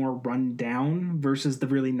little more run down versus the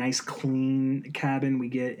really nice, clean cabin we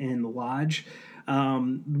get in the lodge.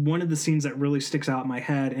 One of the scenes that really sticks out in my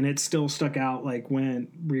head, and it still stuck out like when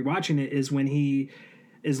rewatching it, is when he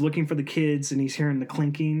is looking for the kids and he's hearing the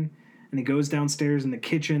clinking, and he goes downstairs in the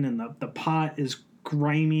kitchen and the pot is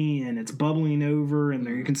grimy and it's bubbling over, and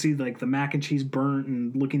there you can see like the mac and cheese burnt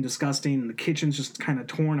and looking disgusting, and the kitchen's just kind of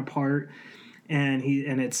torn apart, and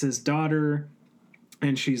it's his daughter,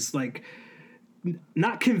 and she's like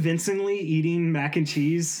not convincingly eating mac and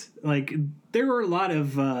cheese. Like there were a lot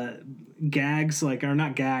of gags, like, or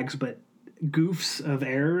not gags, but goofs of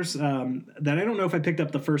errors that I don't know if I picked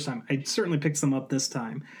up the first time. I certainly picked them up this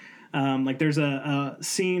time. Like there's a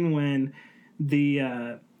scene when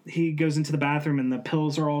he goes into the bathroom and the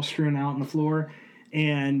pills are all strewn out on the floor,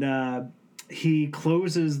 and he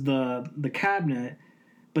closes the cabinet,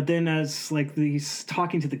 but then as like he's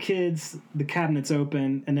talking to the kids, the cabinet's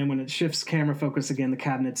open, and then when it shifts camera focus again, the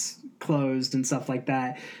cabinet's closed and stuff like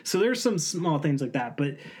that. So there's some small things like that,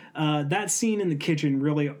 but that scene in the kitchen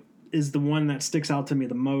really is the one that sticks out to me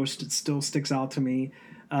the most. It still sticks out to me.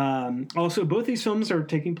 Also, both these films are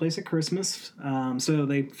taking place at Christmas, so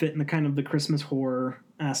they fit in the kind of the Christmas horror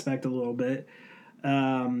aspect a little bit.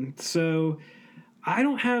 So I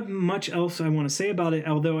don't have much else I want to say about it,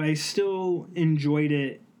 although I still enjoyed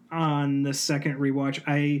it on the second rewatch.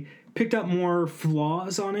 I picked up more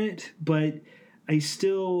flaws on it, but I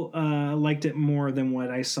still liked it more than what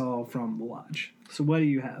I saw from The Lodge. So what do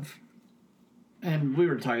you have? And we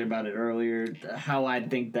were talking about it earlier, how I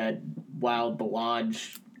think that while The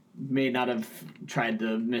Lodge may not have tried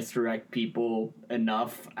to misdirect people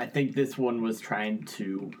enough, I think this one was trying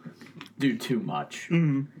to do too much.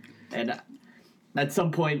 Mm-hmm. And at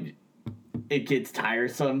some point, it gets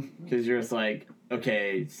tiresome because you're just like,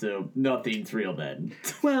 okay, so nothing's real then.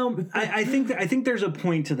 Well, I think there's a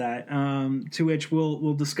point to that, to which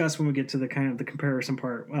we'll discuss when we get to the kind of the comparison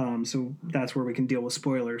part. So that's where we can deal with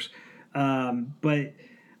spoilers. But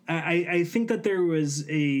I think that there was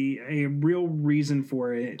a real reason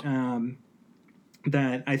for it,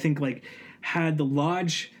 that I think like had The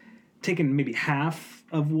Lodge taken maybe half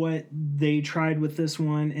of what they tried with this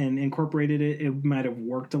one and incorporated it, it might have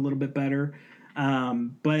worked a little bit better.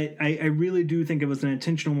 But I really do think it was an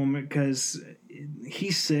intentional moment because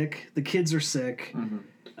he's sick, the kids are sick.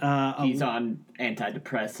 Mm-hmm. He's on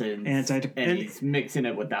antidepressants, and he's mixing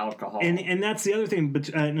it with alcohol. And that's the other thing, but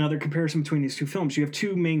another comparison between these two films. You have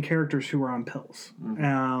two main characters who are on pills.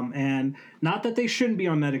 Mm-hmm. And not that they shouldn't be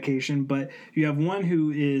on medication, but you have one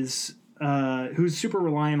who is who's super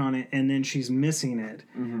reliant on it, and then she's missing it.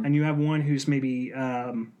 Mm-hmm. And you have one who's maybe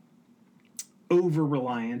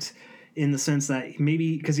over-reliant in the sense that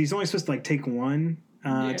maybe, because he's only supposed to like take one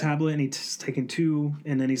tablet, and he's taking two,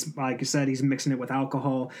 and then he's, like you said, he's mixing it with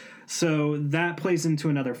alcohol. So that plays into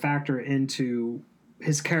another factor into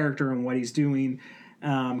his character and what he's doing.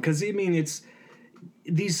 Because I mean, it's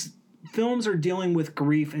these films are dealing with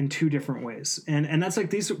grief in two different ways, and that's like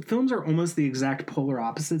these films are almost the exact polar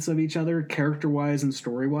opposites of each other, character wise and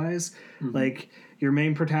story wise. Mm-hmm. Like your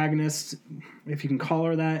main protagonist, if you can call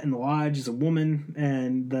her that, in The Lodge, is a woman,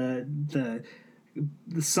 and the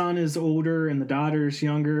son is older and the daughter's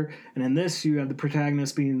younger, and in this you have the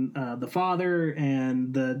protagonist being the father,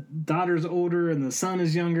 and the daughter's older and the son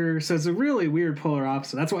is younger. So it's a really weird polar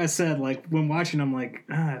opposite. That's why I said, like, when watching, I'm like,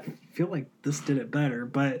 I feel like this did it better.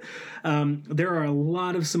 But there are a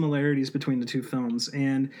lot of similarities between the two films,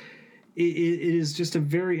 and it is just a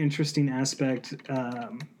very interesting aspect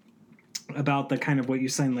about the kind of what you're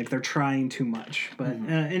saying, like they're trying too much. But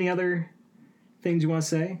any other things you want to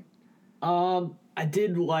say? I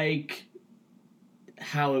did like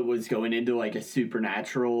how it was going into like a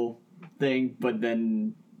supernatural thing, but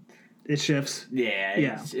then it shifts.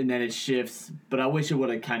 Yeah. And then it shifts, but I wish it would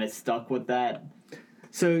have kind of stuck with that.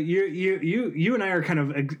 So you and I are kind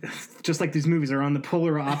of just like these movies are on the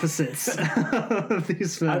polar opposites of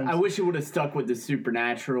these films. I wish it would have stuck with the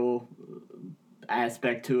supernatural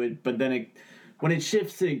aspect to it, but then when it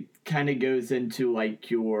shifts, it kind of goes into like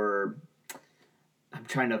I'm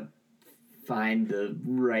trying to find the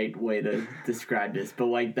right way to describe this, but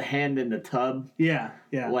like the hand in the tub. Yeah.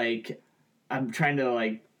 Like I'm trying to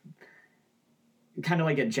like kind of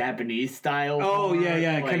like a Japanese style. Oh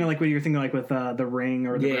yeah, like, kind of like what you're thinking, like with the Ring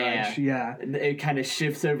or the Grudge. Yeah, it kind of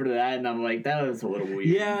shifts over to that, and I'm like, that was a little weird.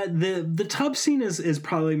 Yeah, the tub scene is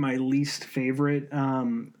probably my least favorite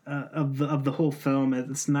of the whole film.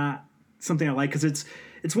 It's not something I like because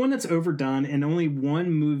it's one that's overdone, and only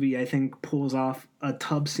one movie I think pulls off a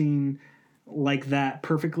tub scene like that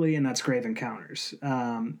perfectly, and that's Grave Encounters.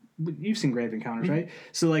 You've seen Grave Encounters, right?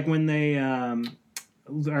 So like when they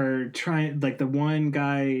are trying, like the one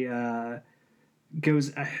guy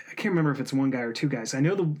goes, I can't remember if it's one guy or two guys. I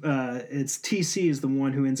know it's TC is the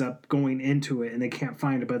one who ends up going into it and they can't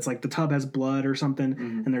find it, but it's like the tub has blood or something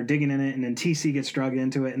and they're digging in it, and then TC gets dragged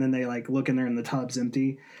into it, and then they like look in there and the tub's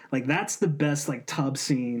empty. Like that's the best like tub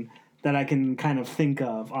scene that I can kind of think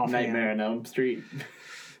of offhand. Nightmare on Elm Street.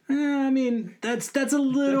 I mean, that's a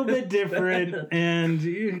little bit different, and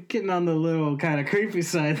you're getting on the little kind of creepy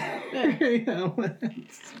side. You know,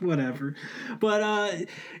 whatever. But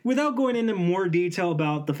without going into more detail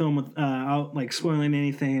about the film without like spoiling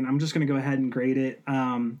anything, I'm just going to go ahead and grade it.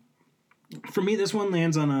 For me, this one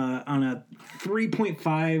lands on a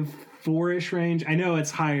 3.5, 4-ish range. I know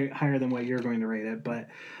it's higher than what you're going to rate it, but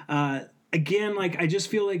again, like I just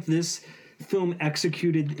feel like this film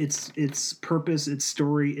executed its purpose, its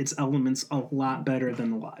story, its elements a lot better than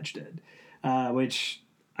The Lodge did, which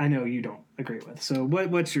I know you don't agree with. So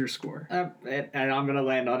what's your score? And I'm gonna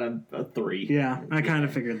land on a 3. Yeah, I kind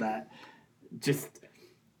of figured that. Just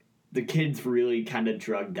the kids really kind of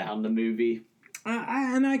drug down the movie.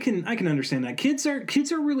 And I can understand that. Kids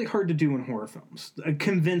are really hard to do in horror films.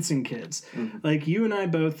 Convincing kids. Like you and I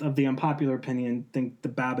both, of the unpopular opinion, think The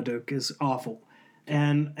Babadook is awful.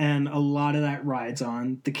 And a lot of that rides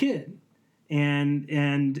on the kid,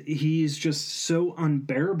 and he's just so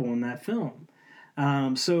unbearable in that film.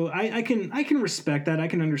 So I can respect that. I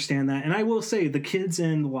can understand that, and I will say the kids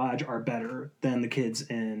in The Lodge are better than the kids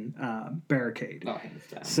in Barricade. Oh, I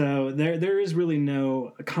understand. So there is really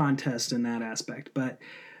no contest in that aspect. But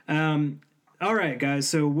all right, guys.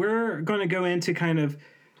 So we're going to go into kind of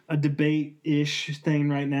a debate-ish thing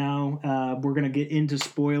right now. We're going to get into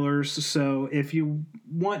spoilers. So if you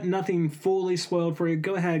want nothing fully spoiled for you,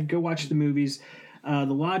 go ahead, go watch the movies. The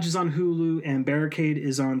Lodge is on Hulu and Barricade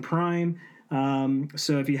is on Prime.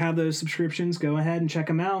 So if you have those subscriptions, go ahead and check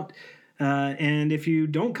them out. And if you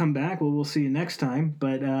don't come back, well, we'll see you next time.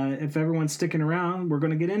 But if everyone's sticking around, we're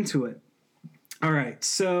going to get into it. All right,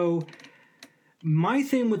 so my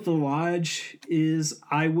thing with The Lodge is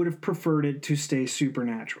I would have preferred it to stay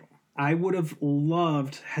supernatural. I would have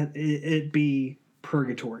loved it be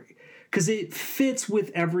purgatory because it fits with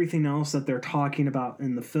everything else that they're talking about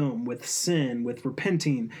in the film, with sin, with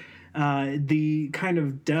repenting, the kind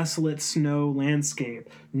of desolate snow landscape,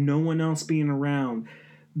 no one else being around,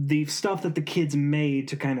 the stuff that the kids made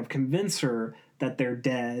to kind of convince her that they're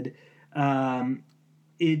dead.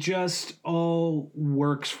 It just all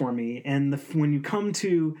works for me. And when you come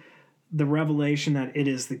to the revelation that it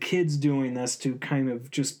is the kids doing this to kind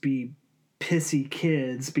of just be pissy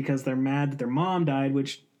kids because they're mad that their mom died,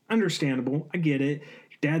 which understandable. I get it.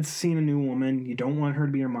 Your dad's seen a new woman. You don't want her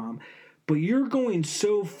to be your mom. But you're going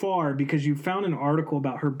so far because you found an article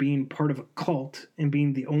about her being part of a cult and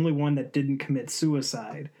being the only one that didn't commit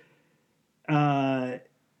suicide.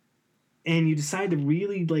 And you decide to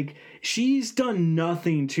really, like, she's done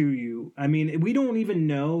nothing to you. I mean, we don't even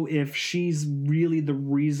know if she's really the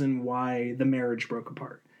reason why the marriage broke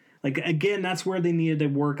apart. Like, again, that's where they needed to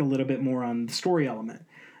work a little bit more on the story element.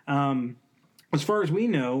 As far as we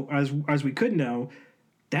know, as we could know,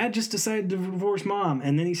 Dad just decided to divorce Mom,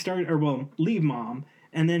 and then he started, leave Mom,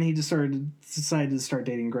 and then he decided to start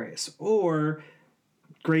dating Grace. Or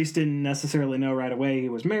Grace didn't necessarily know right away he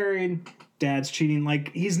was married. Dad's cheating.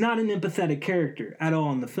 Like, he's not an empathetic character at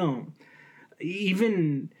all in the film.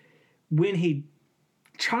 Even when he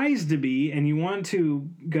tries to be, and you want to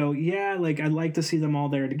go, yeah, like, I'd like to see them all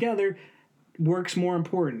there together, work's more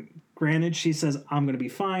important. Granted, she says, I'm going to be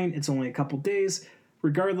fine. It's only a couple days.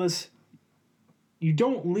 Regardless, you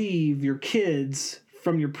don't leave your kids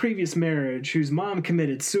from your previous marriage whose mom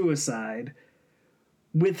committed suicide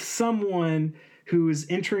with someone who is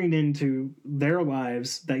entering into their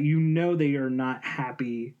lives that you know they are not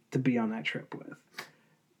happy to be on that trip with.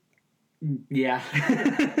 Yeah.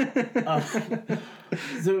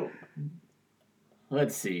 So,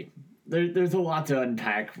 let's see. There's a lot to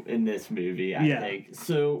unpack in this movie, I think.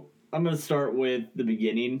 So, I'm going to start with the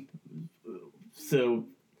beginning. So,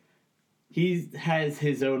 he has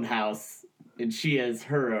his own house, and she has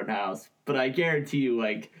her own house. But I guarantee you,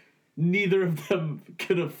 like, neither of them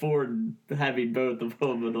could afford having both of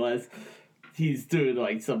them unless he's doing,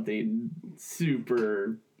 like, something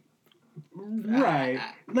super... Right.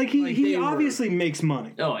 He obviously makes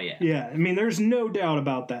money. Oh, yeah. Yeah, I mean, there's no doubt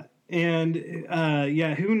about that. And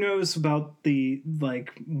who knows about the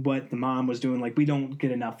what the mom was doing? Like, we don't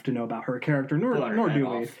get enough to know about her character, nor do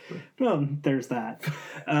we. Well, there's that.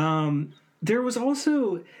 There's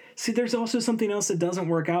also something else that doesn't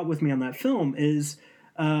work out with me on that film is,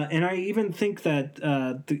 and I even think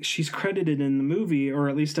that she's credited in the movie, or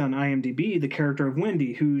at least on IMDb, the character of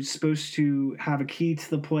Wendy, who's supposed to have a key to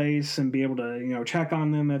the place and be able to check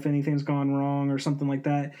on them if anything's gone wrong or something like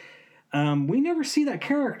that. We never see that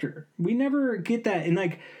character. We never get that. And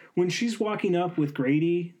like when she's walking up with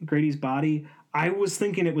Grady's body, I was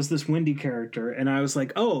thinking it was this Wendy character. And I was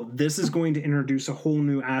like, oh, this is going to introduce a whole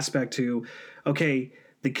new aspect to, okay,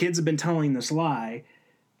 the kids have been telling this lie.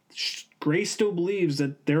 Grace still believes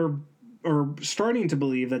that starting to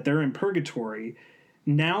believe that they're in purgatory.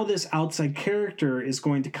 Now this outside character is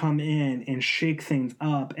going to come in and shake things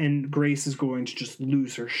up, and Grace is going to just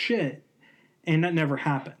lose her shit. And that never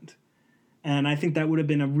happened. And I think that would have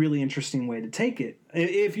been a really interesting way to take it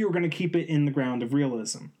if you were going to keep it in the ground of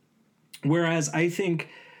realism. Whereas I think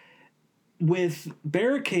with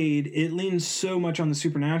Barricade, it leans so much on the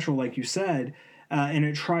supernatural, like you said, and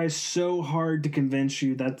it tries so hard to convince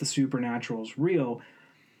you that the supernatural is real.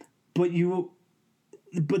 But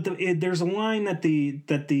there's a line that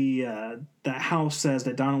the house says,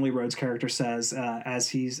 that Donald Lee Rhodes' character says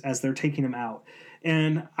as they're taking him out,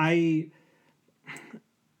 and I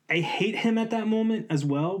hate him at that moment as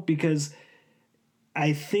well, because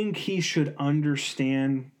I think he should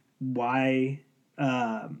understand why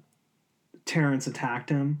Terrence attacked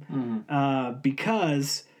him,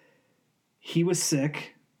 because he was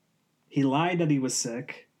sick. He lied that he was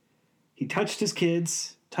sick. He touched his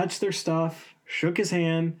kids, touched their stuff, shook his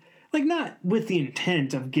hand, like not with the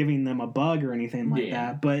intent of giving them a bug or anything like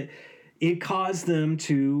that, but it caused them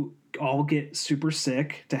to all get super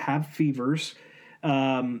sick, to have fevers,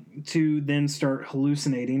 to then start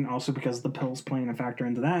hallucinating, also because the pills playing a factor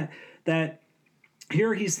into that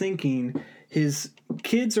here he's thinking his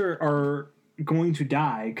kids are going to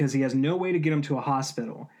die because he has no way to get them to a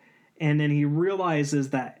hospital. And then he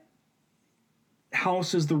realizes that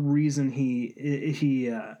House is the reason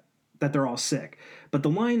that they're all sick. But the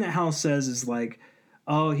line that House says is like,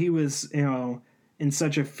 oh, he was, in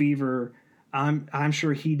such a fever. I'm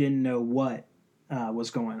sure he didn't know what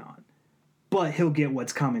was going on. But he'll get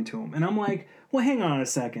what's coming to him. And I'm like, well, hang on a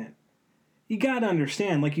second. You got to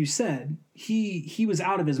understand, like you said, he was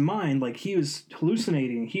out of his mind. Like, he was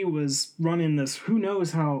hallucinating. He was running this, who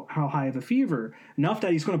knows how high of a fever. Enough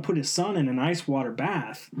that he's going to put his son in an ice water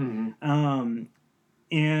bath. Mm-hmm.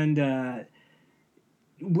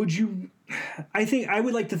 I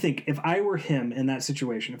would like to think, if I were him in that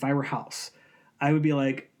situation, if I were House, I would be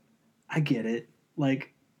like, I get it.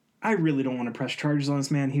 Like, I really don't want to press charges on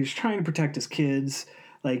this man. He was trying to protect his kids.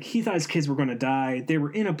 Like, he thought his kids were going to die. They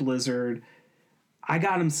were in a blizzard. I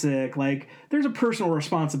got him sick. Like, there's a personal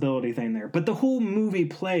responsibility thing there. But the whole movie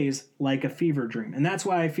plays like a fever dream. And that's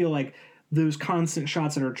why I feel like those constant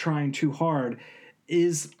shots that are trying too hard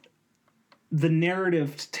is the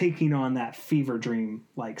narrative taking on that fever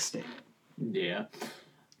dream-like state. Yeah.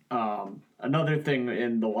 Another thing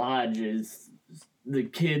in the lodge is the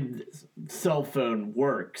kid's cell phone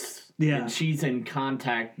works. Yeah. And she's in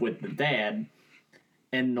contact with the dad.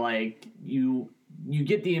 And, like, you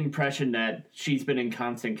get the impression that she's been in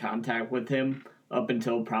constant contact with him up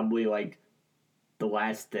until probably, like, the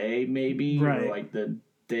last day, maybe. Right. Or, like, the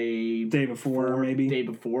day before, maybe. Day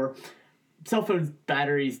before. Cell phone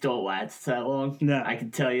batteries don't last that long. No. I can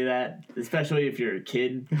tell you that. Especially if you're a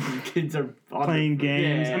kid. Kids are playing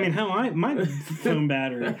games. Yeah. I mean, hell, my phone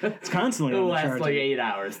battery, it's constantly on the charger. It'll last like 8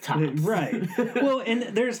 hours tops. Right. Well, and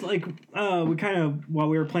there's like, we kind of, while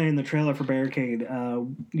we were playing the trailer for Barricade,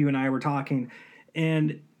 you and I were talking,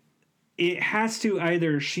 and it has to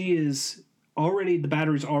either the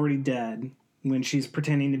battery's already dead when she's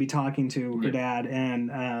pretending to be talking to her dad,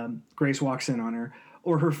 and Grace walks in on her,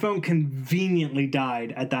 or her phone conveniently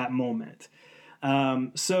died at that moment.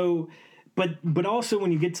 But also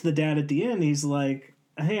when you get to the dad at the end, he's like,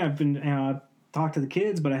 hey, I've talked to the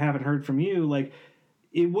kids, but I haven't heard from you. Like,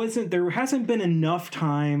 there hasn't been enough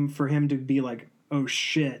time for him to be like, oh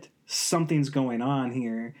shit, something's going on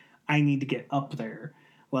here. I need to get up there.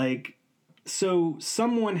 Like, so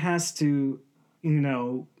someone has to,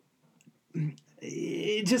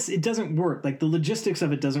 it doesn't work. Like, the logistics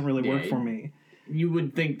of it doesn't really work for me. You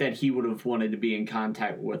would think that he would have wanted to be in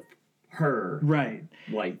contact with her, right?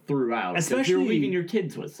 Like, throughout, especially you're leaving your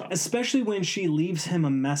kids with something. Especially when she leaves him a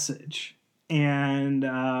message, and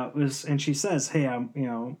she says, "Hey,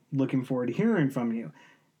 I'm looking forward to hearing from you."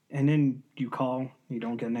 And then you call, you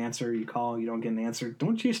don't get an answer. You call, you don't get an answer.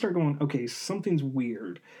 Don't you start going, okay, something's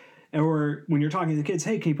weird? or when you're talking to the kids,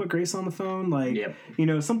 hey, can you put Grace on the phone? Like, you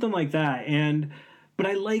know, something like that. But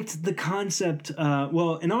I liked the concept.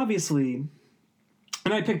 And obviously,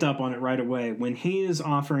 and I picked up on it right away when he is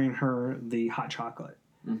offering her the hot chocolate.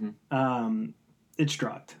 It's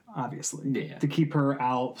drugged, obviously, to keep her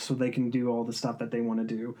out so they can do all the stuff that they want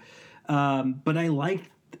to do. But I liked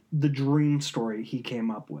the dream story he came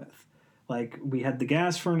up with. Like, we had the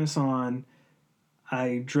gas furnace on.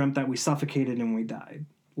 I dreamt that we suffocated and we died.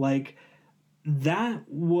 Like, that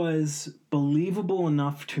was believable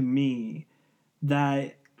enough to me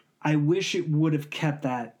that I wish it would have kept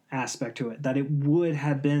that aspect to it, that it would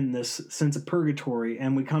have been this sense of purgatory,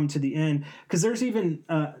 and we come to the end. Because there's even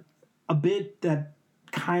a bit that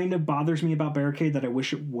kind of bothers me about Barricade that I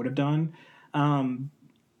wish it would have done,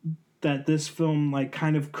 that this film like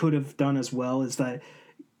kind of could have done as well, is that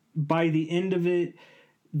by the end of it,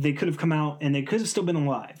 they could have come out and they could have still been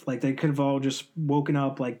alive. Like, they could have all just woken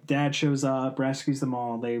up, like dad shows up, rescues them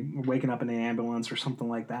all, they were waking up in an ambulance or something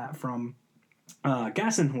like that from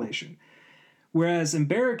gas inhalation. Whereas in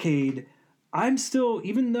Barricade, I'm still,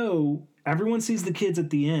 even though everyone sees the kids at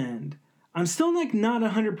the end, I'm still like not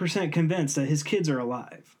 100% convinced that his kids are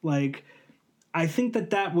alive. Like, I think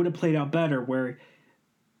that would have played out better, where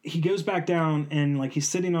he goes back down and like he's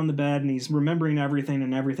sitting on the bed and he's remembering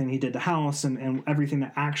everything he did to House and everything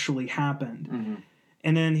that actually happened.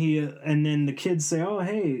 And then the kids say, oh,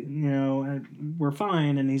 hey, you know, we're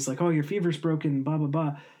fine. And he's like, oh, your fever's broken, blah, blah,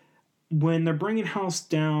 blah. When they're bringing House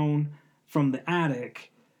down from the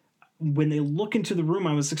attic, when they look into the room,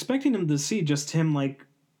 I was expecting him to see just him like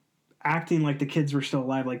acting like the kids were still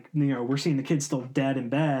alive. Like, you know, we're seeing the kids still dead in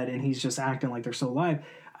bed and he's just acting like they're still alive.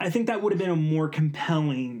 I think that would have been a more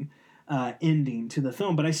compelling ending to the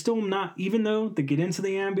film. But I still am not, even though they get into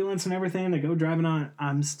the ambulance and everything, they go driving on,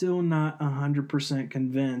 I'm still not 100%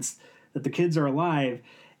 convinced that the kids are alive.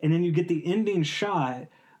 And then you get the ending shot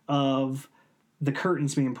of the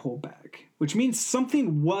curtains being pulled back, which means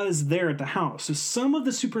something was there at the house. So some of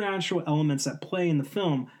the supernatural elements that play in the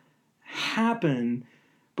film happen,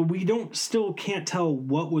 but we can't tell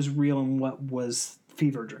what was real and what was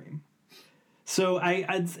fever dream. So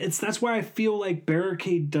that's why I feel like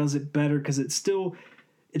Barricade does it better, because it's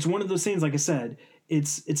one of those things, like I said,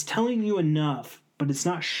 it's telling you enough, but it's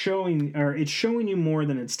not showing, or it's showing you more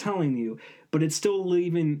than it's telling you, but it's still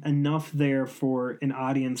leaving enough there for an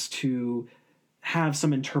audience to have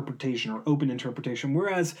some interpretation or open interpretation.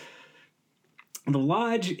 Whereas The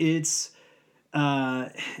Lodge, it's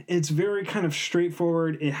very kind of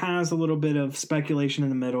straightforward. It has a little bit of speculation in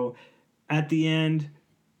the middle. At the end,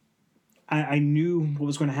 I knew what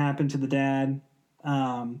was going to happen to the dad,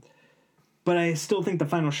 but I still think the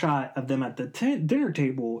final shot of them at the dinner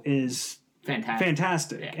table is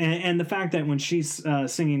fantastic. Yeah. And the fact that when she's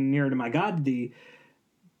singing Nearer to My God Thee,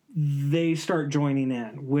 they start joining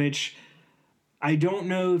in, which I don't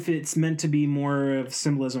know if it's meant to be more of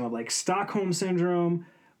symbolism of like Stockholm Syndrome,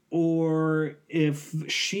 or if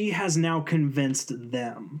she has now convinced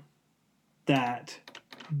them that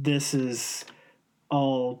this is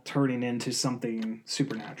all turning into something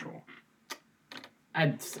supernatural.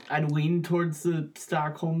 I'd lean towards the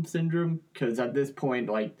Stockholm Syndrome, because at this point,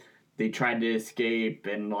 like, they tried to escape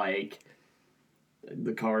and like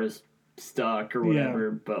the car's stuck or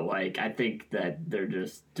whatever, but like I think that they're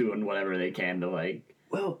just doing whatever they can to like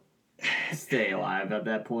stay alive at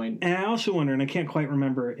that point. And I also wonder, and I can't quite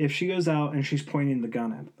remember, if she goes out and she's pointing the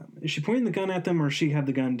gun at them. Is she pointing the gun at them, or does she have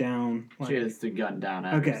the gun down? Like, she has the gun down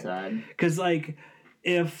at her side. Because like,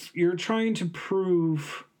 if you're trying to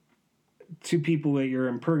prove to people that you're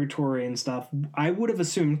in purgatory and stuff, I would have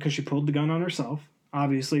assumed, because she pulled the gun on herself,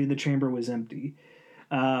 obviously the chamber was empty.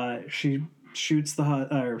 She shoots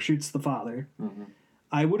the father. Mm-hmm.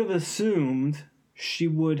 I would have assumed she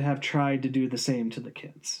would have tried to do the same to the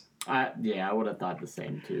kids. I would have thought the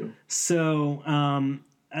same too. So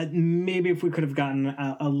maybe if we could have gotten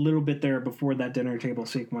a little bit there before that dinner table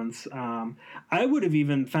sequence, I would have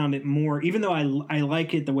even found it more, even though I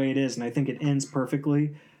like it the way it is and I think it ends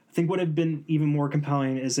perfectly, I think what would have been even more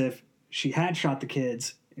compelling is if she had shot the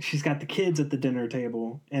kids, she's got the kids at the dinner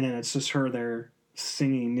table, and then it's just her there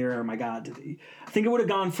singing Nearer My God to Thee. I think it would have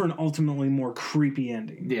gone for an ultimately more creepy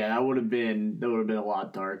ending. Yeah, that would have been a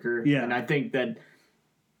lot darker. Yeah. And I think that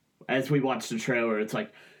as we watch the trailer, it's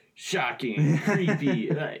like shocking,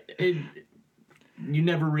 creepy. You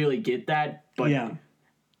never really get that, but an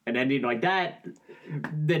ending like that,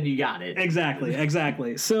 then you got it.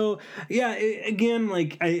 Exactly. So again,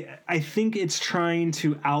 like I think it's trying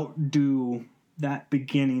to outdo that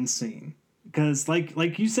beginning scene. Because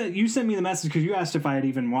like you said, you sent me the message because you asked if I had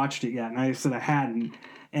even watched it yet, and I said I hadn't,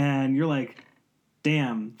 and you're like,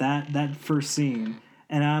 damn, that first scene.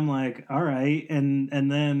 And I'm like, all right. And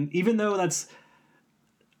then even though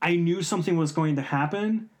I knew something was going to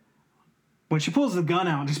happen, when she pulls the gun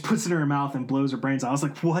out and just puts it in her mouth and blows her brains out, I was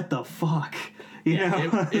like, what the fuck? You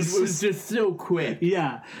know? It was just so quick.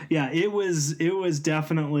 Yeah. It was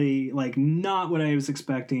definitely like not what I was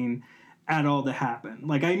expecting at all to happen.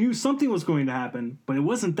 Like I knew something was going to happen, but it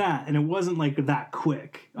wasn't that, and it wasn't like that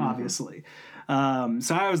quick, obviously.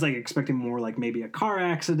 So I was like expecting more like maybe a car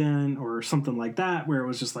accident or something like that, where it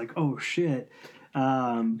was just like, oh shit.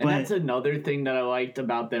 And that's another thing that I liked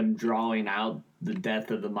about them drawing out the death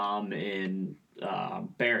of the mom in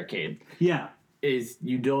Barricade. Yeah. Is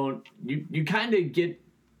you kind of get,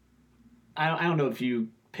 I don't know if you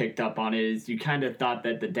picked up on it, is you kind of thought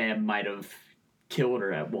that the dad might have killed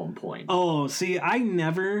her at one point. Oh, see, I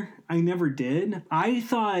never did. I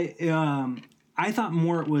thought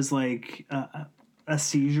more it was like a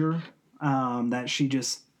seizure, that she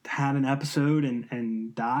just had an episode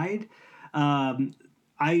and died.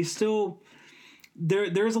 I still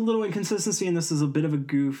there's a little inconsistency, and this is a bit of a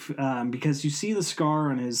goof, because you see the scar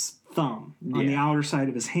on his thumb on the outer side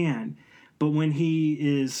of his hand, but when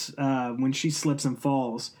when she slips and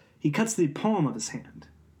falls, he cuts the palm of his hand.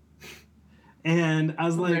 And I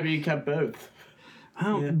was like, maybe he kept both.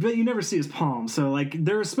 But you never see his palm, so like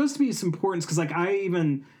there's supposed to be some importance, because like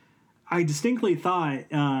I distinctly thought,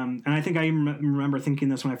 and I think I even remember thinking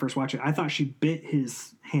this when I first watched it, I thought she bit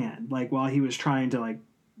his hand, like while he was trying to like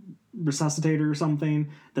resuscitate her or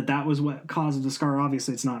something, that was what caused the scar.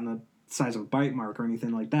 Obviously it's not in the size of a bite mark or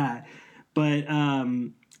anything like that, but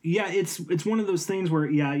it's one of those things where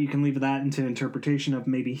you can leave that into interpretation of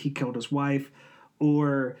maybe he killed his wife,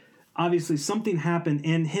 or obviously something happened,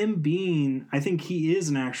 and him being, I think he is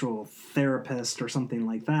an actual therapist or something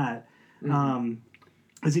like that,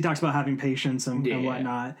 as he talks about having patience and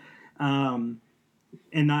whatnot, and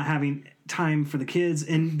not having time for the kids.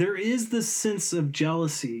 And there is this sense of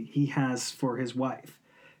jealousy he has for his wife,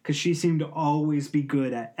 because she seemed to always be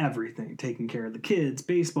good at everything, taking care of the kids,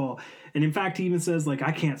 baseball. And in fact, he even says, like,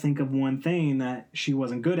 I can't think of one thing that she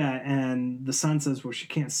wasn't good at. And the son says, well, she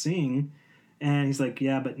can't sing. And he's like,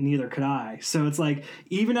 yeah, but neither could I. So it's like,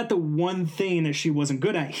 even at the one thing that she wasn't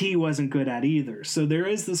good at, he wasn't good at either. So there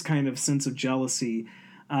is this kind of sense of jealousy,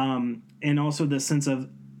 and also the sense of,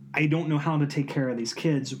 I don't know how to take care of these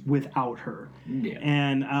kids without her. Yeah.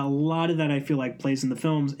 And a lot of that I feel like plays in the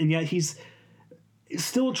films, and yet he's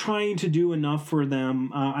still trying to do enough for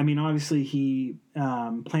them. I mean, obviously he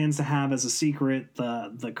plans to have as a secret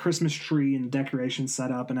the Christmas tree and decorations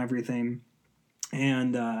set up and everything.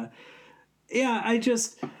 And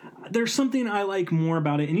there's something I like more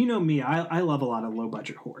about it. And you know me, I love a lot of low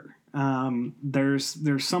budget horror. There's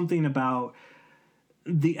something about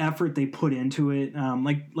the effort they put into it,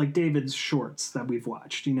 like David's shorts that we've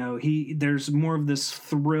watched. You know, there's more of this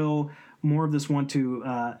thrill, more of this want to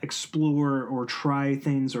explore or try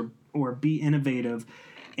things or be innovative.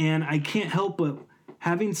 And I can't help but,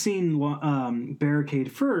 having seen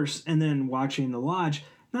Barricade first and then watching The Lodge,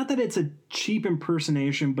 not that it's a cheap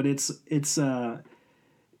impersonation, but it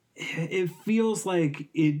feels like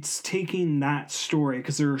it's taking that story,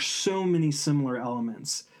 because there are so many similar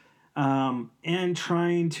elements, and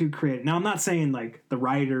trying to create. Now, I'm not saying like the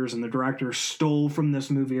writers and the directors stole from this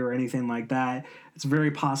movie or anything like that. It's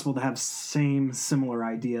very possible to have similar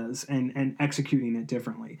ideas and executing it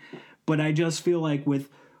differently. But I just feel like with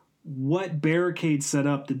what Barricade set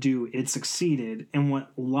up to do, it succeeded, and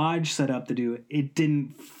what Lodge set up to do, it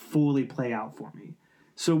didn't fully play out for me.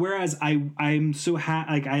 So whereas I'm so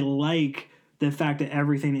I like the fact that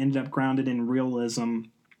everything ended up grounded in realism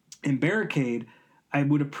in Barricade, I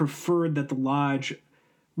would have preferred that The Lodge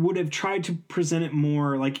would have tried to present it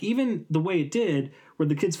more like, even the way it did, where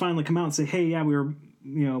the kids finally come out and say, hey, yeah, we were,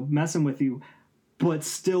 messing with you, but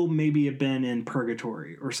still maybe have been in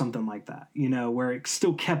purgatory or something like that, where it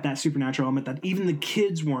still kept that supernatural element that even the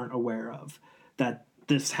kids weren't aware of, that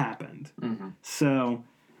this happened. Mm-hmm. So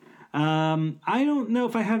I don't know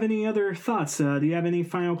if I have any other thoughts. Do you have any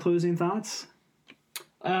final closing thoughts?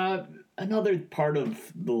 Another part of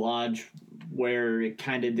The Lodge where it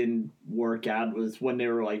kind of didn't work out was when they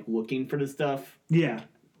were like looking for the stuff. Yeah.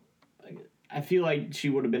 I feel like she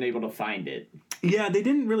would have been able to find it. Yeah, they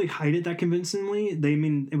didn't really hide it that convincingly.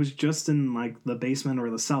 It was just in like the basement or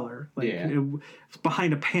the cellar. Like, yeah. It was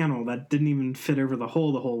behind a panel that didn't even fit over the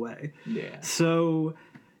whole way. Yeah. So,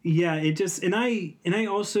 yeah, it just, and I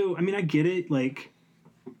also, I mean, I get it. Like,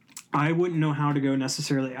 I wouldn't know how to go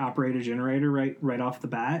necessarily operate a generator right off the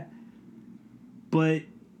bat, but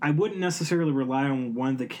I wouldn't necessarily rely on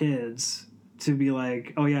one of the kids to be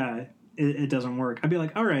like, oh yeah, it doesn't work. I'd be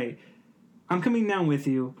like, all right, I'm coming down with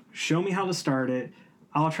you. Show me how to start it.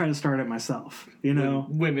 I'll try to start it myself, you know?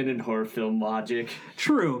 Women in horror film logic.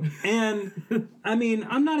 True. And, I mean,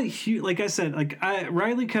 I'm not a huge... Like I said,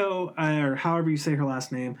 Riley Coe, or however you say her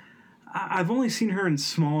last name, I've only seen her in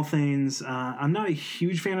small things. I'm not a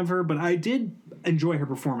huge fan of her, but I did enjoy her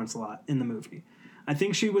performance a lot in the movie. I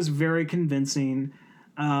think she was very convincing.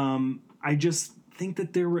 I just think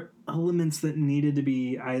that there were elements that needed to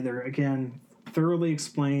be either, again, thoroughly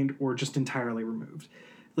explained or just entirely removed.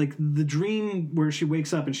 Like the dream where she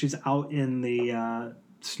wakes up and she's out in the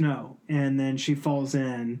snow, and then she falls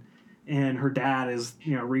in, and her dad is,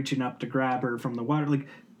 you know, reaching up to grab her from the water. Like,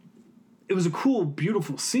 it was a cool,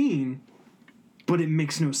 beautiful scene, but it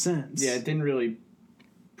makes no sense. Yeah, it didn't really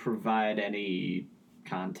provide any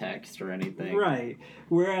context or anything. Right.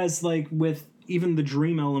 Whereas, like, with even the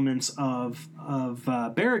dream elements of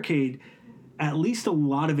Barricade, at least a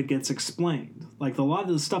lot of it gets explained. Like, a lot of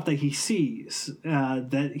the stuff that he sees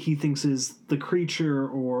that he thinks is the creature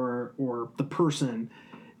or the person,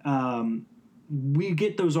 we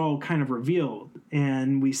get those all kind of revealed.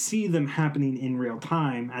 And we see them happening in real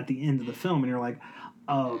time at the end of the film. And you're like,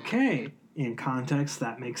 okay, in context,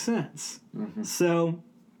 that makes sense. Mm-hmm. So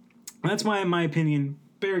that's why, in my opinion,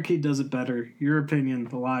 Barricade does it better. Your opinion,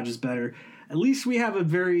 The Lodge, is better. At least we have a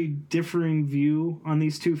very differing view on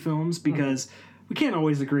these two films, because we can't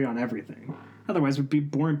always agree on everything. Otherwise, it would be a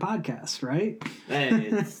boring podcast, right? And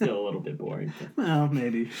it's still a little bit boring. Well,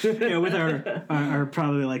 maybe. Yeah, with our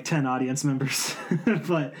probably like 10 audience members.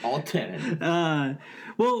 But all 10.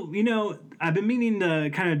 Well, you know, I've been meaning to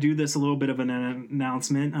kind of do this a little bit of an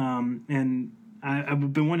announcement, and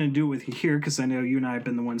I've been wanting to do it with you here because I know you and I have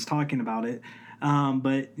been the ones talking about it.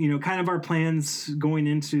 But, you know, kind of our plans going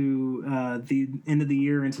into the end of the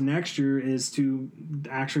year into next year is to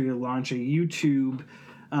actually launch a YouTube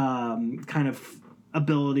kind of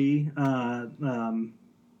ability. I'm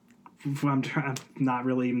not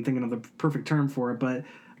really even thinking of the perfect term for it, but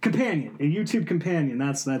companion, a YouTube companion.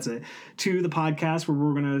 That's it, to the podcast, where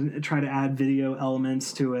we're going to try to add video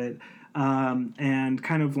elements to it, and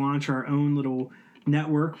kind of launch our own little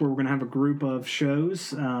network where we're going to have a group of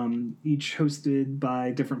shows, each hosted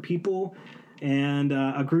by different people, and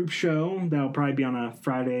a group show that'll probably be on a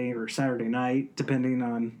Friday or Saturday night, depending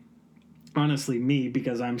on, honestly, me,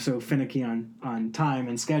 because I'm so finicky on time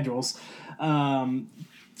and schedules,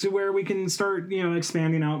 to where we can start, you know,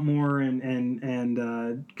 expanding out more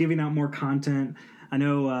and giving out more content. I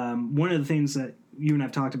know one of the things that you and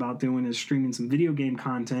I've talked about doing is streaming some video game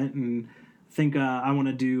content, and think I want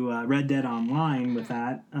to do Red Dead Online with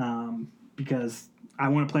that, because I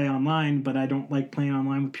want to play online, but I don't like playing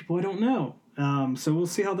online with people I don't know. So we'll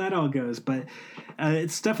see how that all goes. But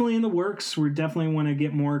it's definitely in the works. We definitely want to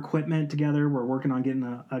get more equipment together. We're working on getting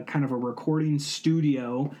a kind of a recording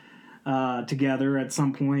studio together at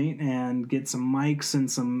some point, and get some mics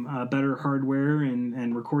and some better hardware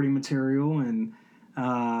and recording material, and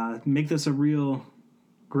make this a real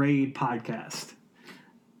grade podcast.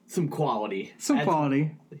 Some quality.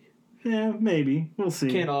 Yeah, maybe. We'll see.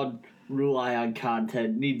 Can't all rely on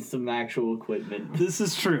content. Need some actual equipment. This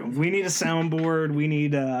is true. We need a soundboard. We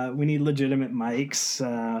need legitimate mics,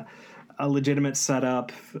 a legitimate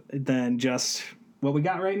setup than just what we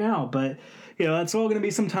got right now. But, you know, that's all going to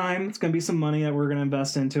be some time. It's going to be some money that we're going to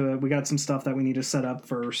invest into it. We got some stuff that we need to set up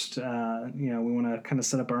first. You know, we want to kind of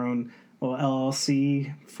set up our own little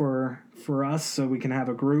LLC for us, so we can have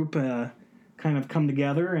a group kind of come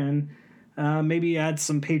together, and maybe add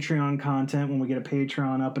some Patreon content when we get a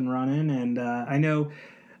Patreon up and running. And I know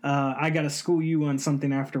I got to school you on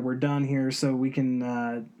something after we're done here, so we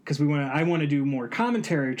can, because I want to do more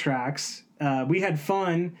commentary tracks. We had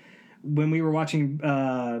fun when we were watching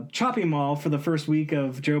Chopping Mall for the first week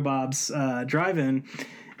of Joe Bob's Drive-In,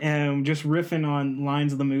 and just riffing on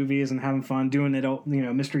lines of the movies and having fun doing it, you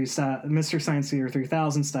know, Mr. Science Theater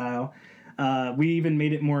 3000 style. We even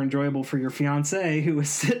made it more enjoyable for your fiance, who was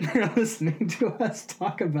sitting there listening to us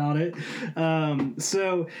talk about it.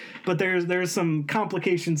 But there's some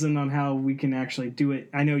complications on how we can actually do it.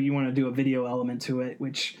 I know you want to do a video element to it,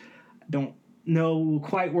 which I don't know will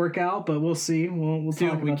quite work out, but we'll see. We'll see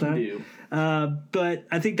talk what we about can that. Do. But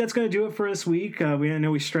I think that's going to do it for this week. I know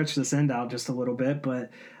we stretched this end out just a little bit, but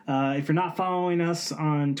if you're not following us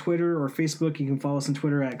on Twitter or Facebook, you can follow us on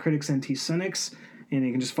Twitter at CriticsNTCynics. And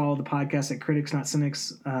you can just follow the podcast at Critics Not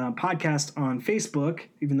Cynics podcast on Facebook,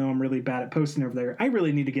 even though I'm really bad at posting over there. I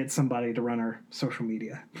really need to get somebody to run our social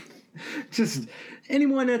media. Just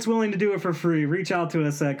anyone that's willing to do it for free, reach out to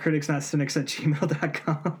us at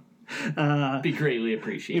criticsnotcynics@gmail.com. Be greatly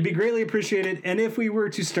appreciated. It'd be greatly appreciated. And if we were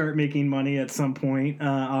to start making money at some point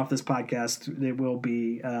off this podcast, it will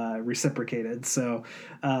be reciprocated. So,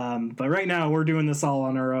 but right now we're doing this all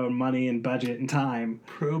on our own money and budget and time.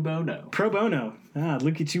 Pro bono. Pro bono.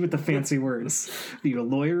 Look at you with the fancy words. Are you a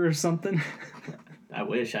lawyer or something? I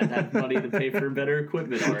wish I'd have money to pay for better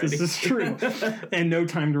equipment already. This is true. And no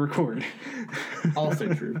time to record.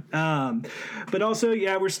 Also true. But also,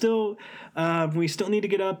 yeah, we still need to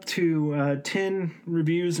get up to 10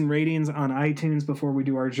 reviews and ratings on iTunes before we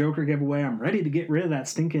do our Joker giveaway. I'm ready to get rid of that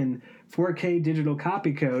stinking 4K digital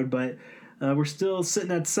copy code, but we're still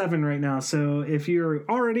sitting at 7 right now. So if you're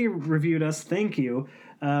already reviewed us, thank you.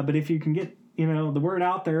 But if you can get the word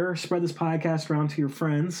out there, spread this podcast around to your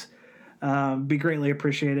friends. Be greatly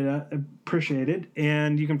appreciated.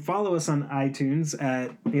 And you can follow us on iTunes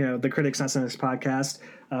at the Critics Not Cynics Podcast.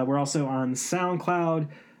 We're also on SoundCloud.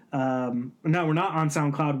 No, we're not on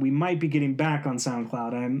SoundCloud. We might be getting back on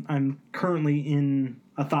SoundCloud. I'm currently in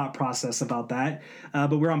a thought process about that.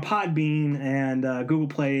 But we're on Podbean and Google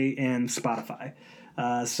Play and Spotify.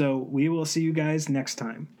 So we will see you guys next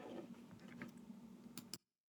time.